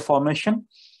linear algebra formation.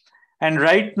 And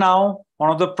right now,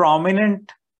 one of the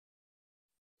prominent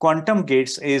quantum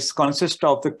gates consists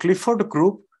of the Clifford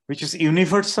group, which is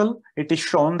universal. It is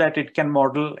shown that it can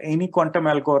model any quantum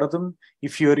algorithm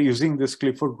if you are using this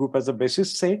Clifford group as a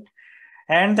basis set.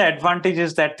 And the advantage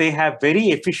is that they have very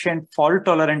efficient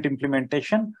fault-tolerant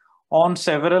implementation on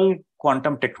several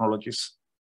quantum technologies.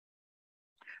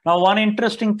 Now, one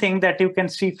interesting thing that you can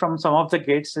see from some of the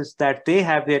gates is that they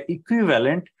have their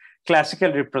equivalent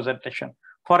classical representation.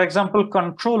 For example,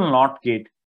 control NOT gate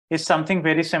is something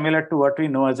very similar to what we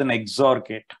know as an XOR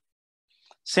gate.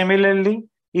 Similarly,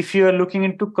 if you are looking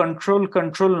into control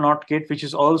NOT gate, which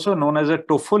is also known as a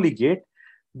Toffoli gate,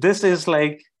 this is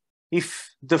like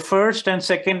if the first and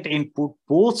second input,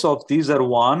 both of these are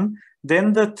 1,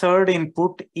 then the third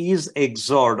input is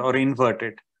XORed or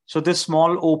inverted. So this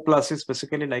small O plus is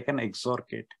basically like an XOR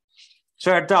gate.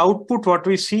 So at the output, what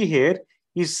we see here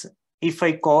is if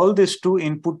I call these two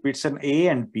input bits an A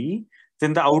and B,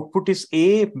 then the output is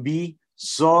A, B,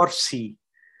 XOR C.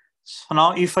 So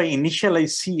now if I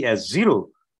initialize C as 0,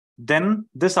 then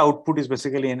this output is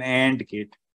basically an AND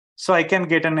gate. So I can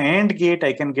get an AND gate,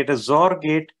 I can get a XOR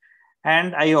gate,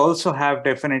 and I also have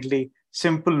definitely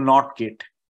simple NOT gate.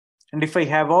 And if I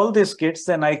have all these gates,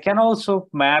 then I can also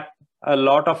map a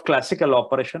lot of classical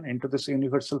operation into this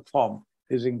universal form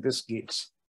using these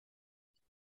gates.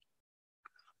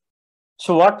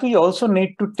 So what we also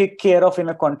need to take care of in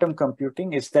a quantum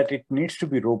computing is that it needs to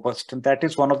be robust. And that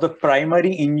is one of the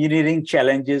primary engineering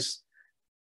challenges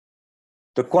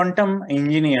the quantum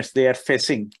engineers, they are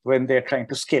facing when they're trying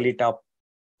to scale it up.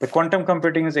 The quantum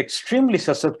computing is extremely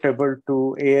susceptible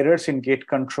to errors in gate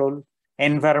control,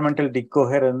 environmental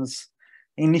decoherence,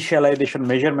 initialization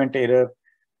measurement error,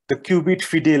 the qubit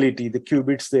fidelity, the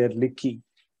qubits, they are leaky.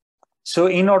 So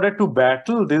in order to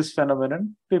battle this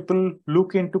phenomenon, people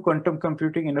look into quantum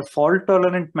computing in a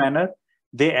fault-tolerant manner.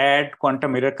 They add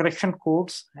quantum error correction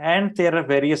codes, and there are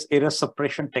various error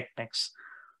suppression techniques.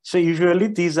 So usually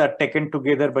these are taken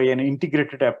together by an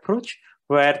integrated approach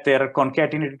where there are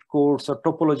concatenated codes or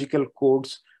topological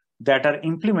codes that are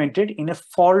implemented in a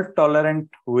fault-tolerant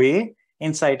way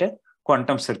inside a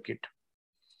quantum circuit.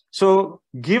 So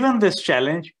given this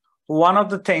challenge, one of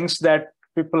the things that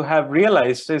people have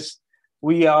realized is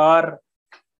we are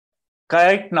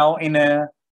right now in a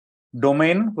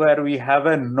domain where we have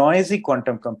a noisy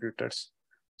quantum computers.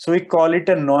 So we call it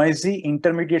a noisy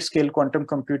intermediate scale quantum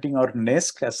computing, or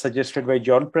NISQ, as suggested by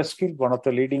John Preskill, one of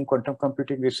the leading quantum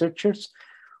computing researchers,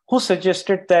 who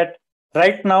suggested that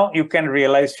right now you can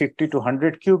realize 50 to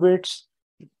 100 qubits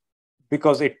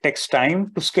because it takes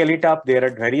time to scale it up. There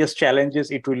are various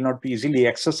challenges. It will not be easily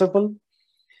accessible.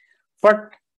 But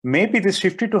maybe this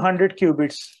 50 to 100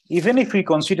 qubits, even if we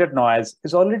consider noise,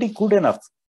 is already good enough.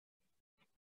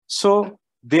 So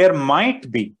there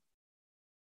might be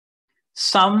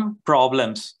some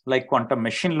problems like quantum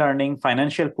machine learning,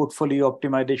 financial portfolio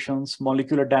optimizations,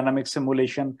 molecular dynamic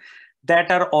simulation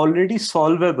that are already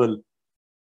solvable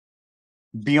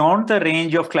beyond the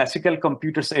range of classical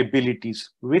computers'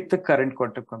 abilities with the current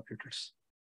quantum computers.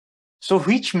 So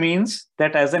which means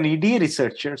that as an EDA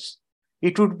researchers,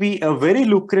 it would be a very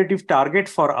lucrative target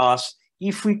for us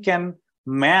if we can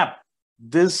map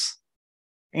these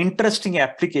interesting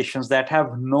applications that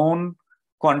have known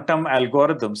quantum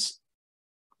algorithms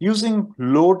using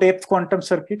low depth quantum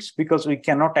circuits, because we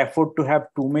cannot afford to have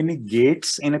too many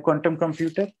gates in a quantum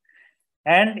computer.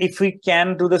 And if we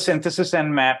can do the synthesis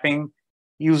and mapping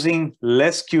using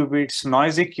less qubits,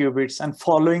 noisy qubits, and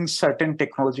following certain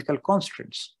technological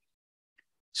constraints.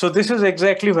 So this is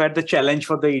exactly where the challenge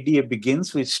for the EDA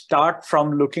begins. We start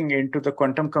from looking into the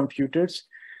quantum computers.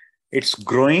 It's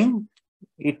growing.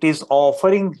 It is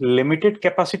offering limited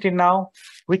capacity now,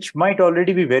 which might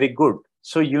already be very good.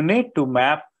 So you need to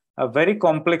map a very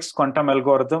complex quantum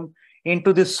algorithm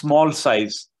into this small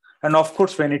size. And of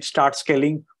course, when it starts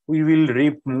scaling, we will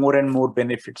reap more and more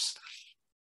benefits.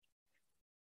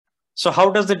 So how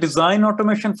does the design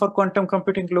automation for quantum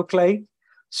computing look like?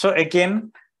 So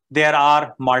again, there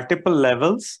are multiple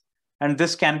levels, and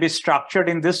this can be structured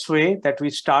in this way that we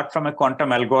start from a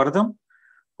quantum algorithm,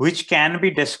 which can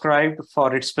be described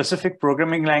for its specific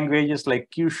programming languages like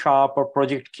Q# or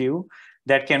Project Q,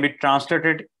 that can be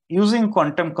translated using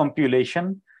quantum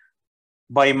compilation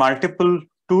by multiple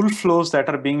tool flows that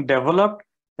are being developed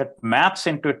that maps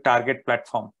into a target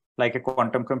platform, like a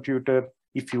quantum computer,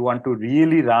 if you want to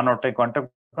really run out a quantum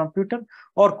computer,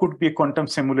 or could be a quantum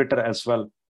simulator as well.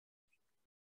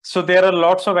 So there are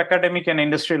lots of academic and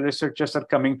industrial researchers are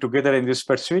coming together in this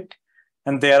pursuit.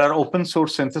 And there are open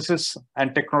source synthesis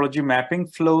and technology mapping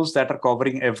flows that are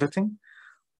covering everything,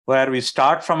 where we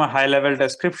start from a high level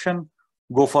description,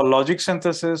 go for logic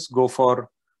synthesis, go for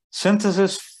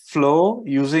synthesis flow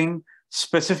using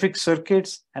specific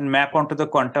circuits, and map onto the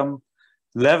quantum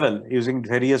level using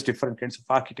various different kinds of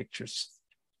architectures.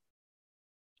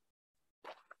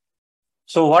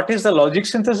 So what is the logic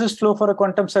synthesis flow for a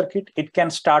quantum circuit? It can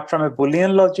start from a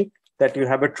Boolean logic that you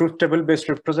have a truth table based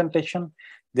representation.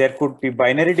 There could be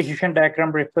binary decision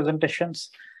diagram representations.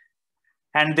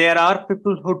 And there are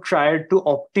people who try to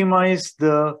optimize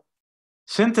the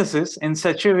synthesis in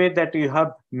such a way that you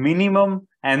have minimum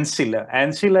ancilla.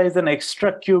 Ancilla is an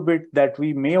extra qubit that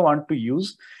we may want to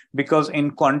use, because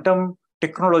in quantum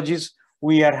technologies,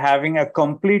 we are having a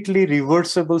completely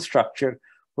reversible structure,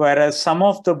 whereas some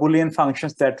of the Boolean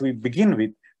functions that we begin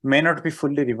with may not be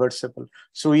fully reversible.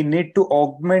 So we need to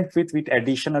augment with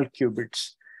additional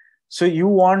qubits. So you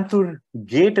want to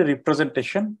get a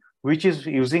representation which is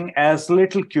using as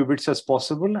little qubits as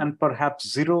possible and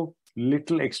perhaps zero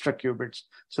little extra qubits.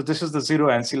 So this is the zero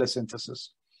ancilla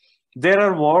synthesis. There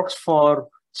are works for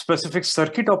specific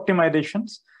circuit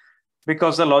optimizations,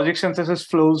 because the logic synthesis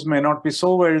flows may not be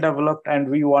so well developed and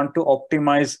we want to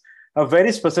optimize a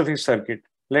very specific circuit.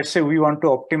 Let's say we want to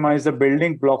optimize the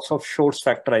building blocks of Shor's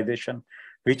factorization,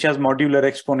 which has modular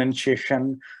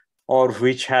exponentiation or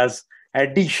which has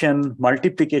addition,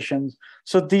 multiplications.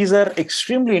 So these are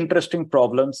extremely interesting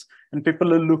problems and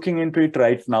people are looking into it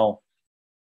right now.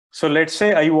 So let's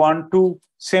say I want to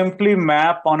simply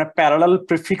map on a parallel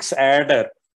prefix adder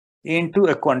into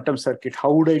a quantum circuit.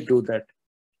 How would I do that?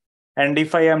 And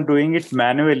if I am doing it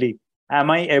manually, am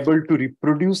I able to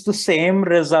reproduce the same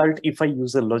result if I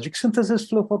use a logic synthesis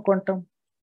flow for quantum?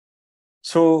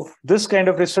 So this kind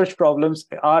of research problems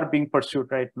are being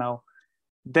pursued right now.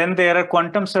 Then there are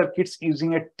quantum circuits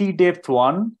using a T-depth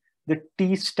 1. The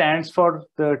T stands for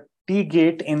the T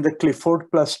gate in the Clifford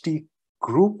plus T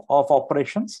group of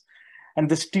operations. And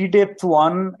this T-depth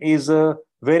 1 is a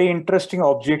very interesting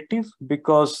objective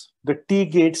because the T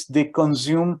gates, they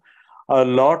consume a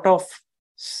lot of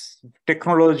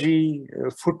technology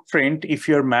footprint if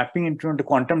you're mapping into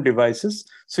quantum devices.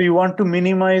 So you want to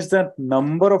minimize the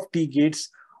number of T gates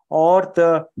or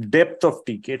the depth of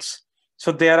T gates.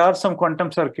 So there are some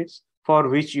quantum circuits for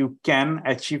which you can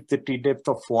achieve the T depth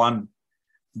of 1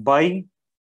 by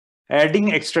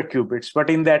adding extra qubits. But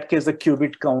in that case, the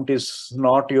qubit count is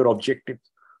not your objective.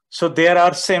 So there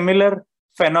are similar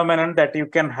phenomena that you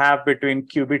can have between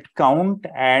qubit count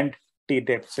and T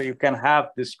depth. So you can have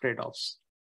these trade-offs.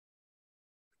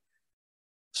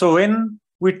 So when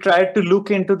we try to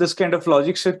look into this kind of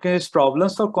logic synthesis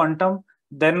problems for quantum,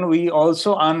 then we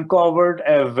also uncovered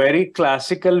a very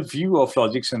classical view of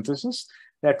logic synthesis,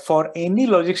 that for any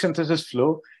logic synthesis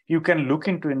flow, you can look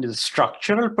into in the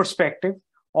structural perspective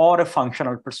or a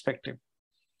functional perspective.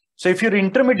 So if your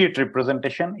intermediate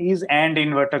representation is AND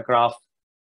inverter graph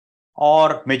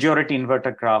or majority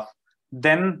inverter graph,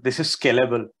 then this is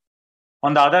scalable.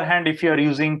 On the other hand, if you're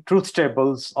using truth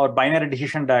tables or binary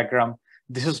decision diagram,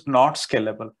 this is not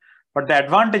scalable. But the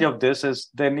advantage of this is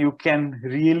then you can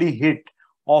really hit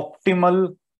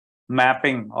optimal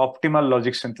mapping, optimal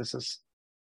logic synthesis.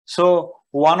 So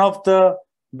one of the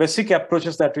basic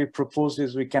approaches that we propose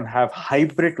is we can have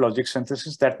hybrid logic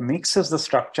synthesis that mixes the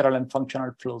structural and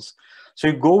functional flows. So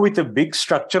you go with a big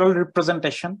structural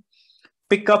representation,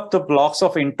 pick up the blocks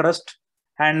of interest,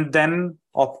 and then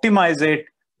optimize it,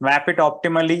 map it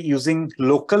optimally using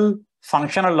local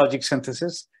functional logic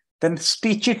synthesis, then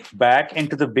stitch it back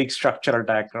into the big structural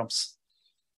diagrams.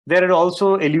 There are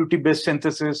also LUT-based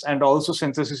synthesis and also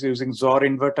synthesis using XOR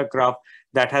inverter graph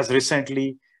that has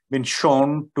recently been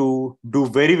shown to do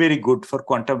very, very good for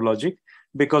quantum logic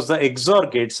because the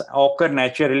XOR gates occur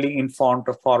naturally in form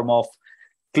of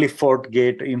Clifford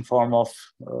gate, in form of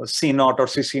C0 or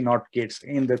CC0 gates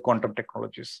in the quantum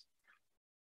technologies.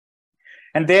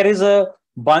 And there is a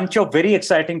bunch of very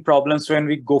exciting problems when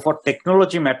we go for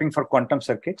technology mapping for quantum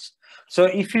circuits. So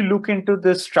if you look into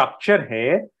the structure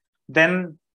here,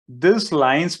 then these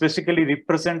lines basically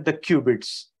represent the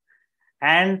qubits.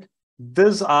 And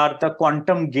these are the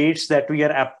quantum gates that we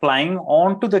are applying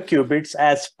onto the qubits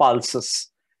as pulses.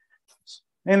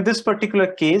 In this particular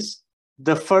case,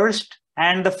 the first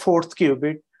and the fourth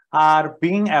qubit are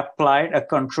being applied a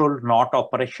control NOT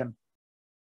operation.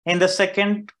 In the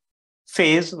second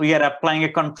phase, we are applying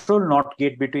a control NOT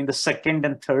gate between the second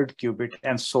and third qubit,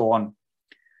 and so on.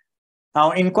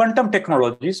 Now, in quantum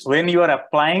technologies, when you are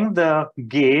applying the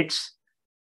gates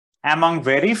among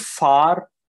very far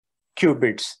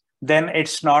qubits, then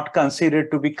it's not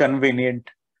considered to be convenient.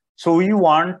 So we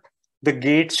want the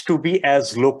gates to be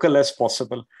as local as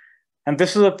possible. And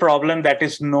this is a problem that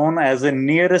is known as a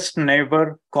nearest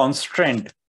neighbor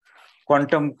constraint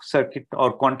quantum circuit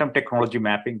or quantum technology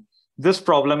mapping. This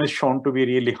problem is shown to be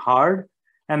really hard.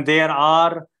 And there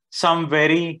are some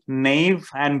very naive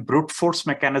and brute force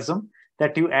mechanism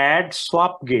that you add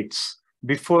swap gates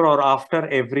before or after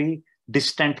every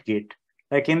distant gate.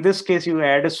 Like in this case, you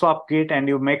add a swap gate and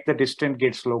you make the distant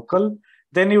gates local.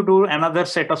 Then you do another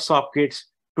set of swap gates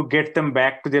to get them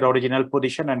back to their original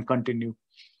position and continue.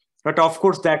 But of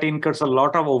course, that incurs a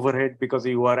lot of overhead because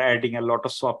you are adding a lot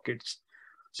of swap gates.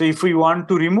 So if we want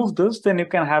to remove this, then you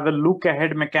can have a look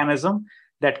ahead mechanism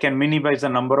that can minimize the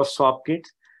number of swap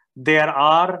gates. There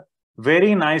are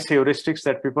very nice heuristics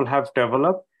that people have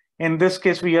developed. In this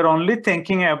case, we are only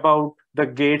thinking about the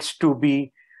gates to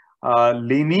be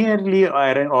linearly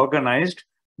organized,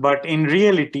 but in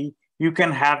reality, you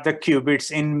can have the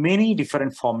qubits in many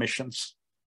different formations.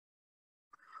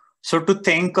 So to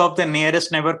think of the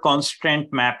nearest neighbor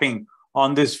constraint mapping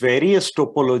on these various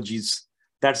topologies,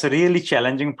 that's a really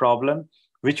challenging problem,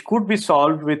 which could be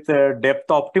solved with a depth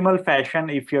optimal fashion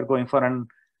if you're going for an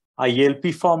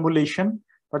ILP formulation,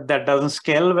 but that doesn't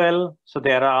scale well. So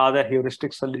there are other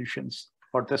heuristic solutions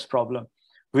for this problem,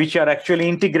 which are actually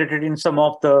integrated in some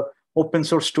of the open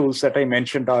source tools that I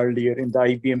mentioned earlier in the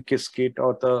IBM Qiskit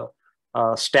or the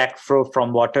StackFlow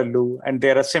from Waterloo. And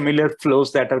there are similar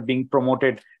flows that are being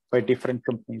promoted by different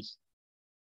companies.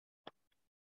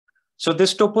 So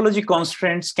this topology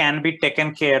constraints can be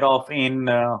taken care of in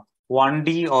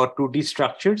 1D or 2D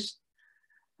structures.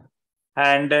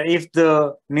 And if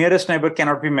the nearest neighbor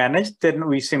cannot be managed, then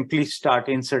we simply start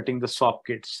inserting the swap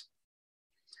gates.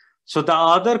 So the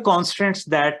other constraints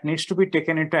that needs to be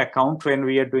taken into account when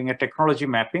we are doing a technology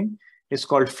mapping is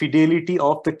called fidelity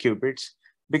of the qubits,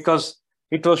 because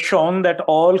it was shown that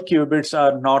all qubits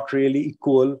are not really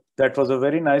equal. That was a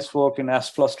very nice work in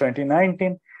ASPLOS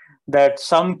 2019, that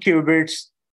some qubits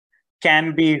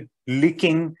can be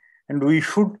leaking, and we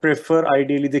should prefer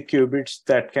ideally the qubits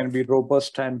that can be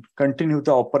robust and continue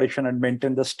the operation and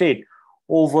maintain the state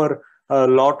over a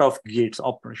lot of gates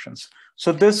operations.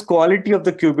 So this quality of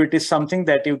the qubit is something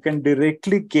that you can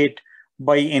directly get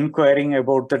by inquiring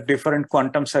about the different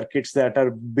quantum circuits that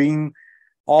are being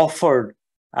offered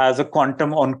as a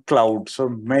quantum on cloud. So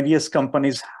various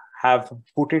companies have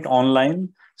put it online.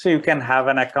 So you can have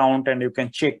an account and you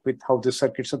can check with how the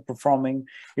circuits are performing.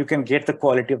 You can get the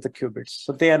quality of the qubits.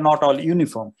 So they are not all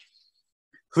uniform,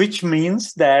 which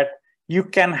means that you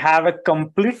can have a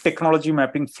complete technology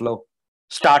mapping flow,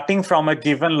 starting from a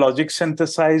given logic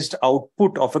synthesized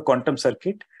output of a quantum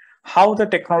circuit, how the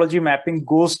technology mapping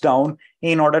goes down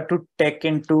in order to take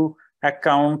into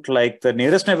account like the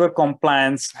nearest neighbor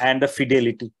compliance and the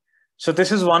fidelity. So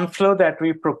this is one flow that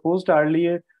we proposed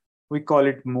earlier. We call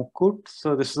it MUKUT.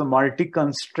 So this is a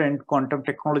multi-constraint quantum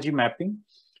technology mapping,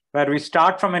 where we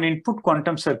start from an input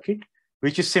quantum circuit,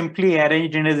 which is simply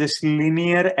arranged in this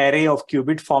linear array of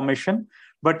qubit formation.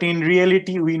 But in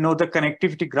reality, we know the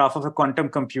connectivity graph of a quantum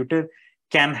computer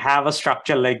can have a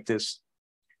structure like this,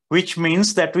 which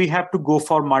means that we have to go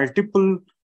for multiple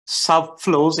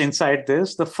subflows inside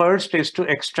this. The first is to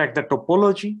extract the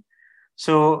topology.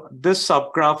 So this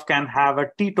subgraph can have a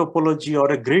T topology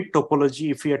or a grid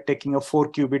topology if we are taking a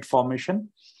 4-qubit formation.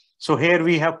 So here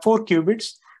we have 4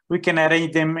 qubits. We can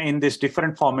arrange them in this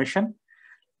different formation.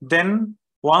 Then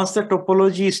once the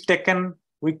topology is taken,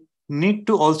 we need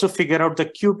to also figure out the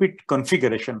qubit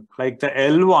configuration, like the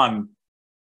L1.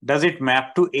 Does it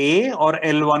map to A or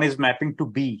L1 is mapping to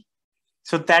B?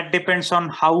 So that depends on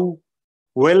how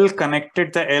well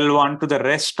connected the L1 to the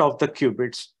rest of the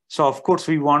qubits. So of course,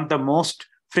 we want the most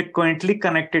frequently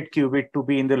connected qubit to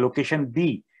be in the location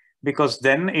B, because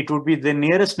then it would be the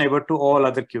nearest neighbor to all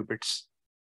other qubits.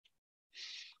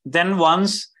 Then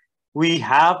once we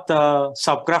have the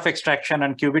subgraph extraction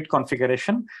and qubit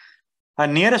configuration, a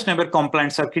nearest neighbor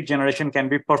compliant circuit generation can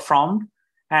be performed.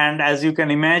 And as you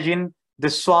can imagine, the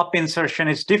swap insertion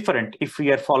is different if we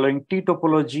are following T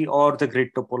topology or the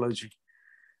grid topology.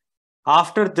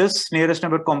 After this nearest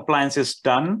neighbor compliance is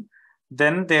done,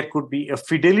 then there could be a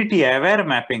fidelity aware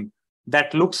mapping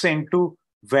that looks into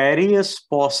various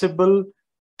possible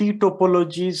T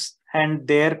topologies and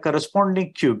their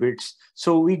corresponding qubits.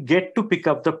 So we get to pick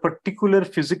up the particular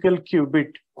physical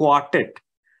qubit quartet,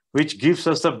 which gives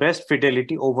us the best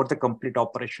fidelity over the complete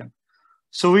operation.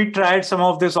 So we tried some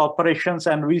of these operations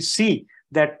and we see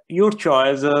that your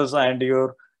choices and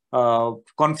your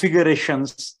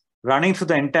configurations running through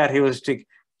the entire heuristic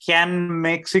can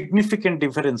make significant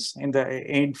difference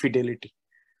in fidelity.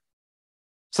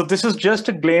 So this is just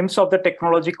a glimpse of the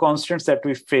technology constraints that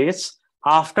we face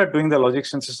after doing the logic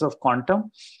synthesis of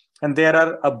quantum. And there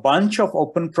are a bunch of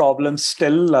open problems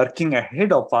still lurking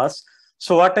ahead of us.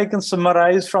 So what I can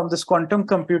summarize from this quantum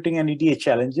computing and EDA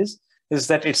challenges is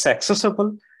that it's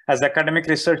accessible. As academic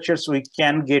researchers, we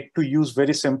can get to use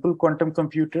very simple quantum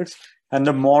computers, and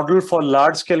the model for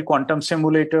large-scale quantum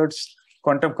simulators,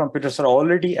 quantum computers are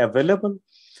already available.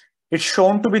 It's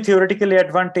shown to be theoretically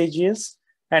advantageous,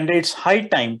 and it's high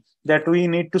time that we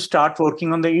need to start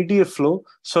working on the EDA flow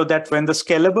so that when the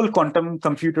scalable quantum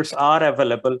computers are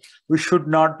available, we should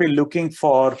not be looking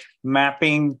for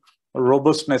mapping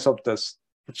robustness of this.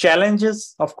 The challenge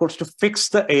is, of course, to fix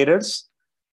the errors,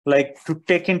 like to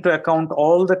take into account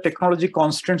all the technology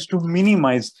constraints to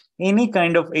minimize any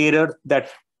kind of error that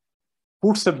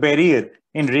puts a barrier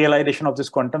in realization of this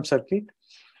quantum circuit,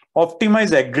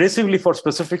 optimize aggressively for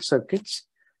specific circuits.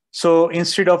 So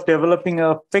instead of developing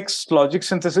a fixed logic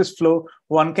synthesis flow,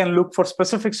 one can look for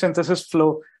specific synthesis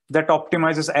flow that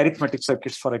optimizes arithmetic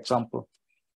circuits, for example,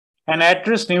 and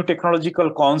address new technological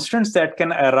constraints that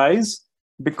can arise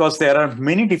because there are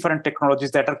many different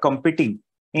technologies that are competing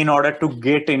in order to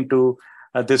get into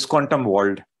this quantum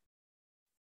world.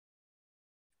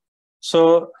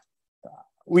 So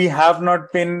we have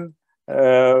not been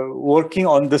working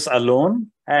on this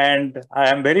alone, and I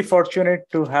am very fortunate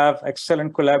to have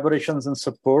excellent collaborations and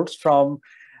supports from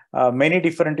many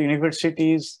different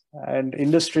universities and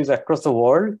industries across the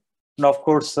world. And of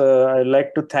course, I'd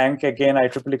like to thank again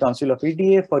IEEE Council of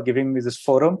EDA for giving me this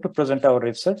forum to present our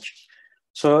research.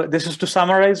 So this is to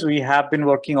summarize, we have been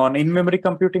working on in-memory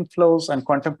computing flows and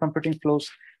quantum computing flows.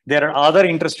 There are other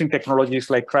interesting technologies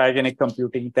like cryogenic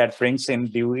computing that brings in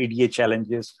new EDA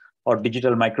challenges or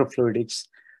digital microfluidics.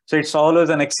 So it's always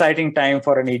an exciting time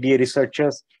for an EDA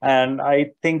researchers. And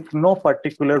I think no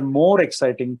particular more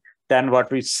exciting than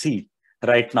what we see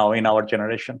right now in our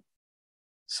generation.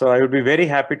 So I would be very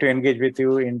happy to engage with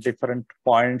you in different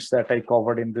points that I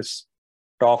covered in this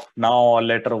talk now or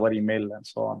later over email and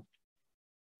so on.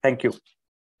 Thank you.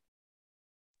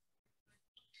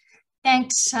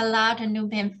 Thanks a lot,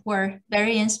 Anupam, for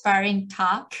very inspiring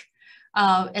talk.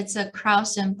 It's a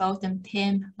cross in both in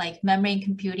PIM, like memory and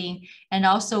computing, and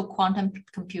also quantum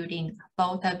computing.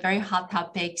 Both are very hot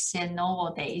topics in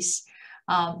nowadays.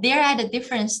 They're at a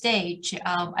different stage,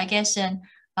 I guess. And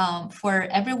for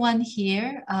everyone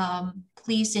here,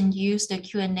 please use the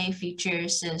Q&A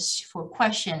features for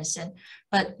questions.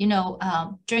 But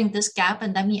during this gap,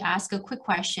 and let me ask a quick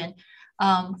question.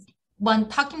 When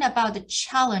talking about the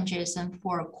challenges and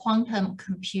for quantum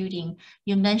computing,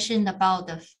 you mentioned about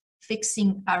the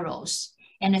fixing errors,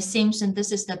 and it seems that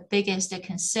this is the biggest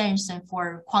concerns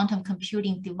for quantum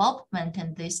computing development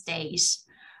in these days.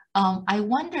 I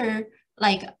wonder,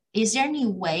 is there any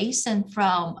ways and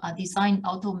from design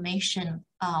automation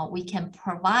we can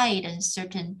provide a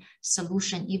certain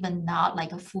solution, even not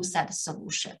like a full set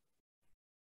solution?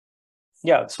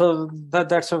 Yeah, so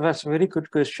that's a very good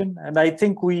question. And I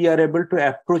think we are able to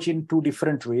approach in two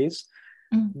different ways.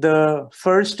 The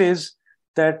first is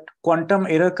that quantum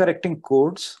error correcting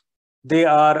codes, they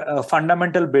are a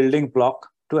fundamental building block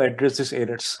to address these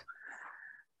errors.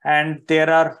 And there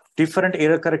are different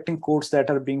error correcting codes that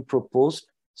are being proposed.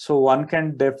 So one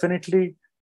can definitely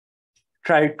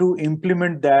try to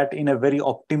implement that in a very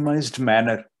optimized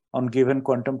manner on given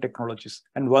quantum technologies.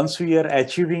 And once we are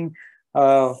achieving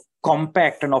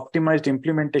compact and optimized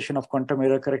implementation of quantum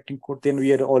error correcting code, then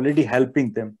we are already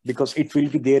helping them because it will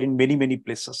be there in many, many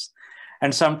places.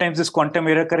 And sometimes this quantum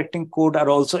error correcting code are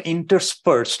also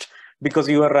interspersed because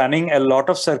you are running a lot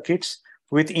of circuits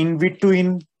with in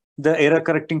between the error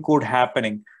correcting code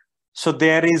happening. So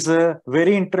there is a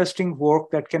very interesting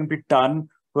work that can be done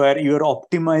where you're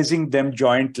optimizing them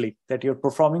jointly, that you're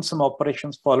performing some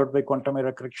operations followed by quantum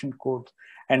error correction code.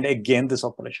 And again, this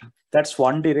operation. That's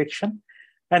one direction.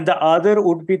 And the other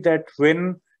would be that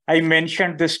when I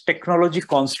mentioned this technology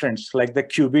constraints like the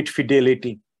qubit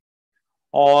fidelity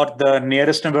or the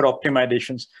nearest number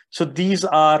optimizations. So these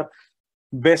are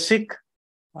basic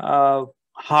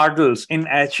hurdles in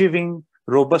achieving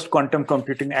robust quantum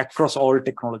computing across all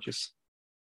technologies.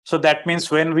 So that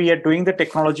means when we are doing the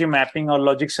technology mapping or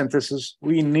logic synthesis,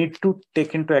 we need to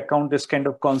take into account this kind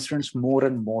of constraints more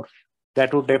and more.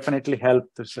 That would definitely help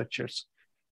the researchers.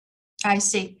 I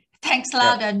see. Thanks a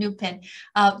lot, Anupam.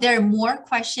 There are more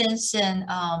questions in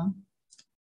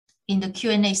the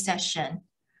Q&A session.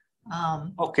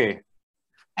 Okay.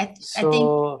 I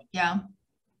think, yeah.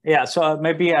 Yeah, so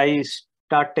maybe I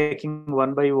start taking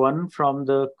one by one from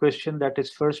the question that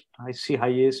is first, I see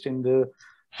highest in the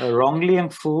Rongley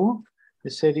and Fu. They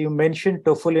said you mentioned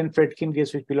Toffoli and Fredkin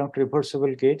gates which belong to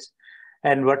reversible gates.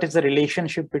 And what is the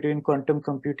relationship between quantum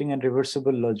computing and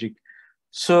reversible logic?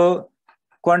 So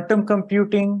quantum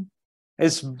computing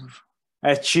is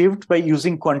achieved by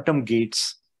using quantum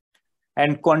gates.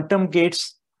 And quantum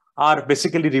gates are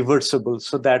basically reversible.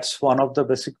 So that's one of the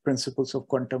basic principles of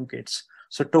quantum gates.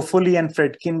 So Toffoli and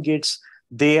Fredkin gates,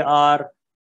 they are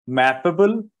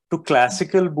mappable to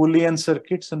classical Boolean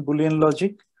circuits and Boolean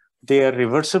logic. They are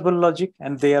reversible logic,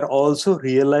 and they are also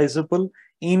realizable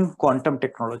in quantum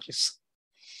technologies.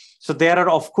 So there are,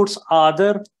 of course,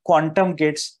 other quantum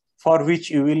gates for which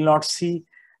you will not see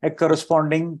a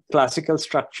corresponding classical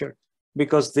structure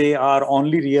because they are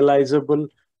only realizable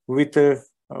with a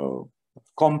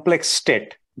complex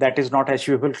state that is not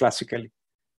achievable classically.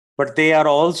 But they are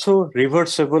also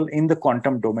reversible in the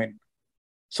quantum domain.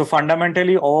 So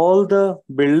fundamentally, all the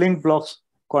building blocks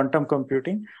quantum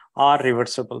computing are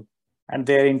reversible and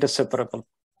they are inseparable.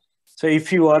 So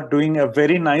if you are doing a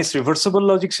very nice reversible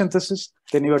logic synthesis,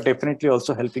 then you are definitely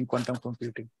also helping quantum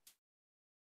computing.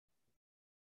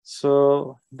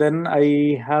 So then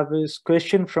I have this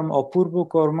question from Apurva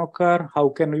Kormakar. How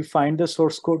can we find the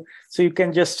source code? So you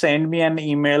can just send me an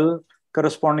email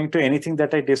corresponding to anything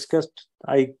that I discussed.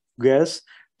 I guess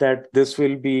that this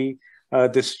will be,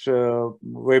 this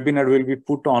webinar will be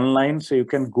put online. So you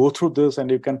can go through this and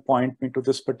you can point me to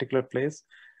this particular place.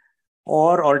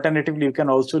 Or alternatively, you can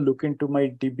also look into my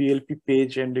DBLP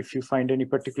page. And if you find any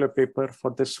particular paper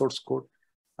for this source code,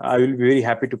 I will be very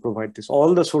happy to provide this.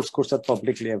 All the source codes are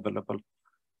publicly available.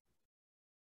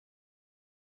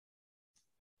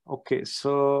 Okay,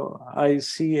 so I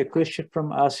see a question from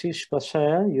Ashish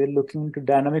Pasaya. You're looking into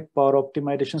dynamic power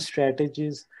optimization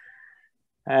strategies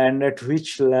and at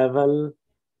which level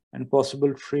and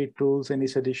possible free tools, any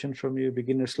suggestion from you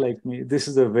beginners like me? This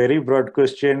is a very broad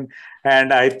question.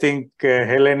 And I think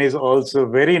Helen is also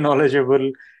very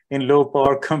knowledgeable in low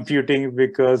power computing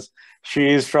because she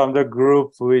is from the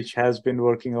group which has been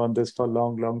working on this for a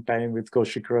long time with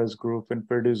Kaushik Roy's group and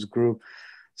Purdue's group.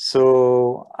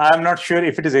 So I'm not sure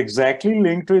if it is exactly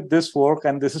linked with this work,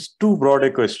 and this is too broad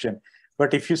a question.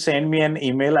 But if you send me an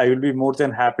email, I will be more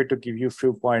than happy to give you a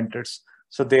few pointers.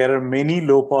 So there are many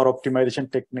low power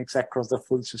optimization techniques across the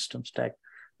full system stack.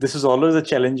 This is always a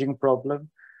challenging problem.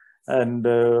 And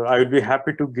I will be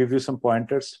happy to give you some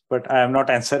pointers, but I am not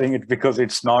answering it because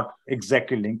it's not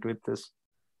exactly linked with this.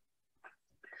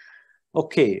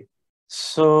 Okay,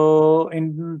 so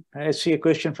I see a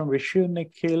question from Rishu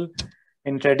Nikhil.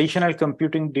 In traditional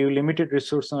computing, due limited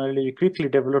resource knowledge, you quickly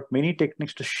develop many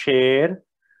techniques to share.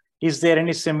 Is there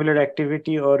any similar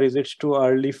activity or is it too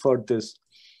early for this?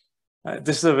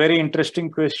 This is a very interesting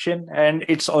question and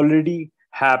it's already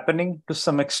happening to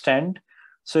some extent.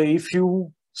 So if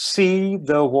you see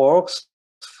the works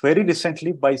very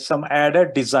recently by some adder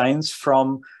designs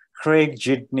from Craig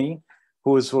Jidney,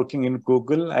 who is working in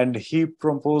Google, and he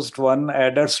proposed one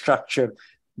adder structure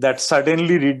that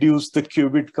suddenly reduced the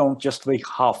qubit count just by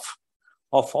half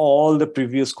of all the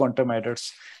previous quantum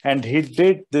adders. And he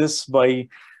did this by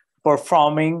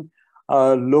performing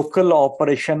a local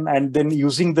operation and then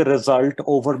using the result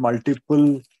over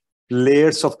multiple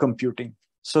layers of computing.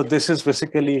 So this is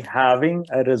basically having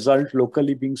a result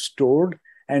locally being stored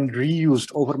and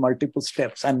reused over multiple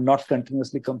steps and not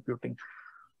continuously computing.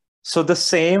 So the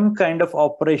same kind of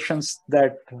operations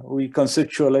that we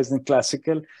conceptualize in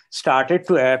classical started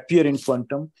to appear in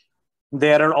quantum.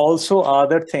 There are also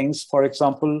other things, for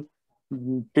example,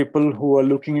 people who are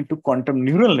looking into quantum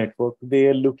neural network, they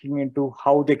are looking into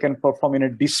how they can perform in a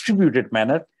distributed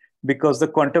manner because the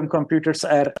quantum computers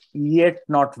are yet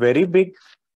not very big.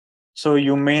 So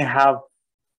you may have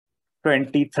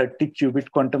 20, 30 qubit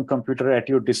quantum computer at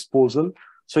your disposal.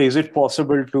 So is it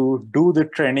possible to do the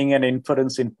training and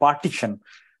inference in partition?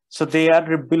 So they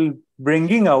are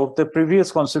bringing out the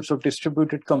previous concepts of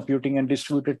distributed computing and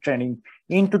distributed training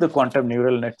into the quantum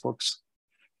neural networks.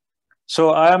 So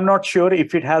I am not sure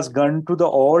if it has gone to the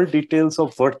all details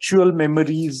of virtual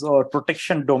memories or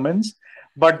protection domains,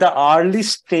 but the early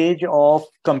stage of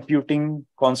computing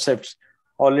concepts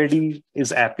already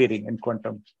is appearing in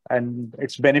quantum and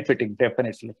it's benefiting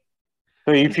definitely.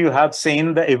 So if you have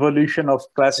seen the evolution of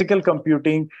classical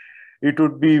computing, it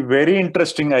would be very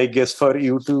interesting, I guess, for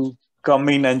you to come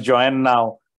in and join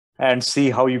now and see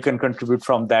how you can contribute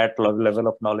from that level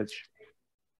of knowledge.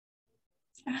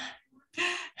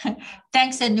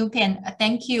 Thanks, Anupam.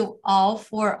 Thank you all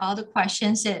for all the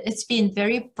questions. It's been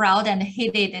very broad and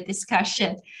heated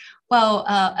discussion. Well,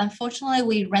 unfortunately,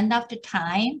 we ran out of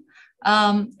time.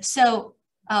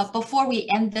 Before we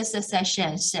end this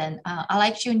session, I'd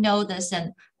like to know this,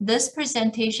 and this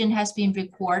presentation has been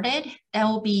recorded and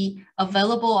will be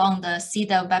available on the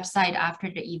CEDA website after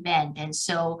the event. And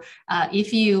so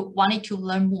if you wanted to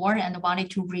learn more and wanted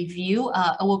to review,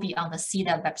 it will be on the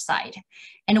CEDA website.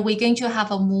 And we're going to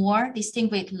have a more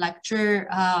distinguished lecture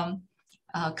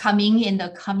coming in the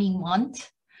coming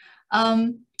month.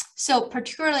 So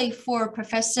particularly for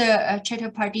Professor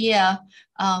Chattopadhyay,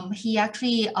 he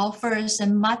actually offers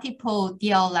multiple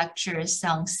DL lectures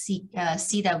on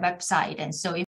CEDA website. And so if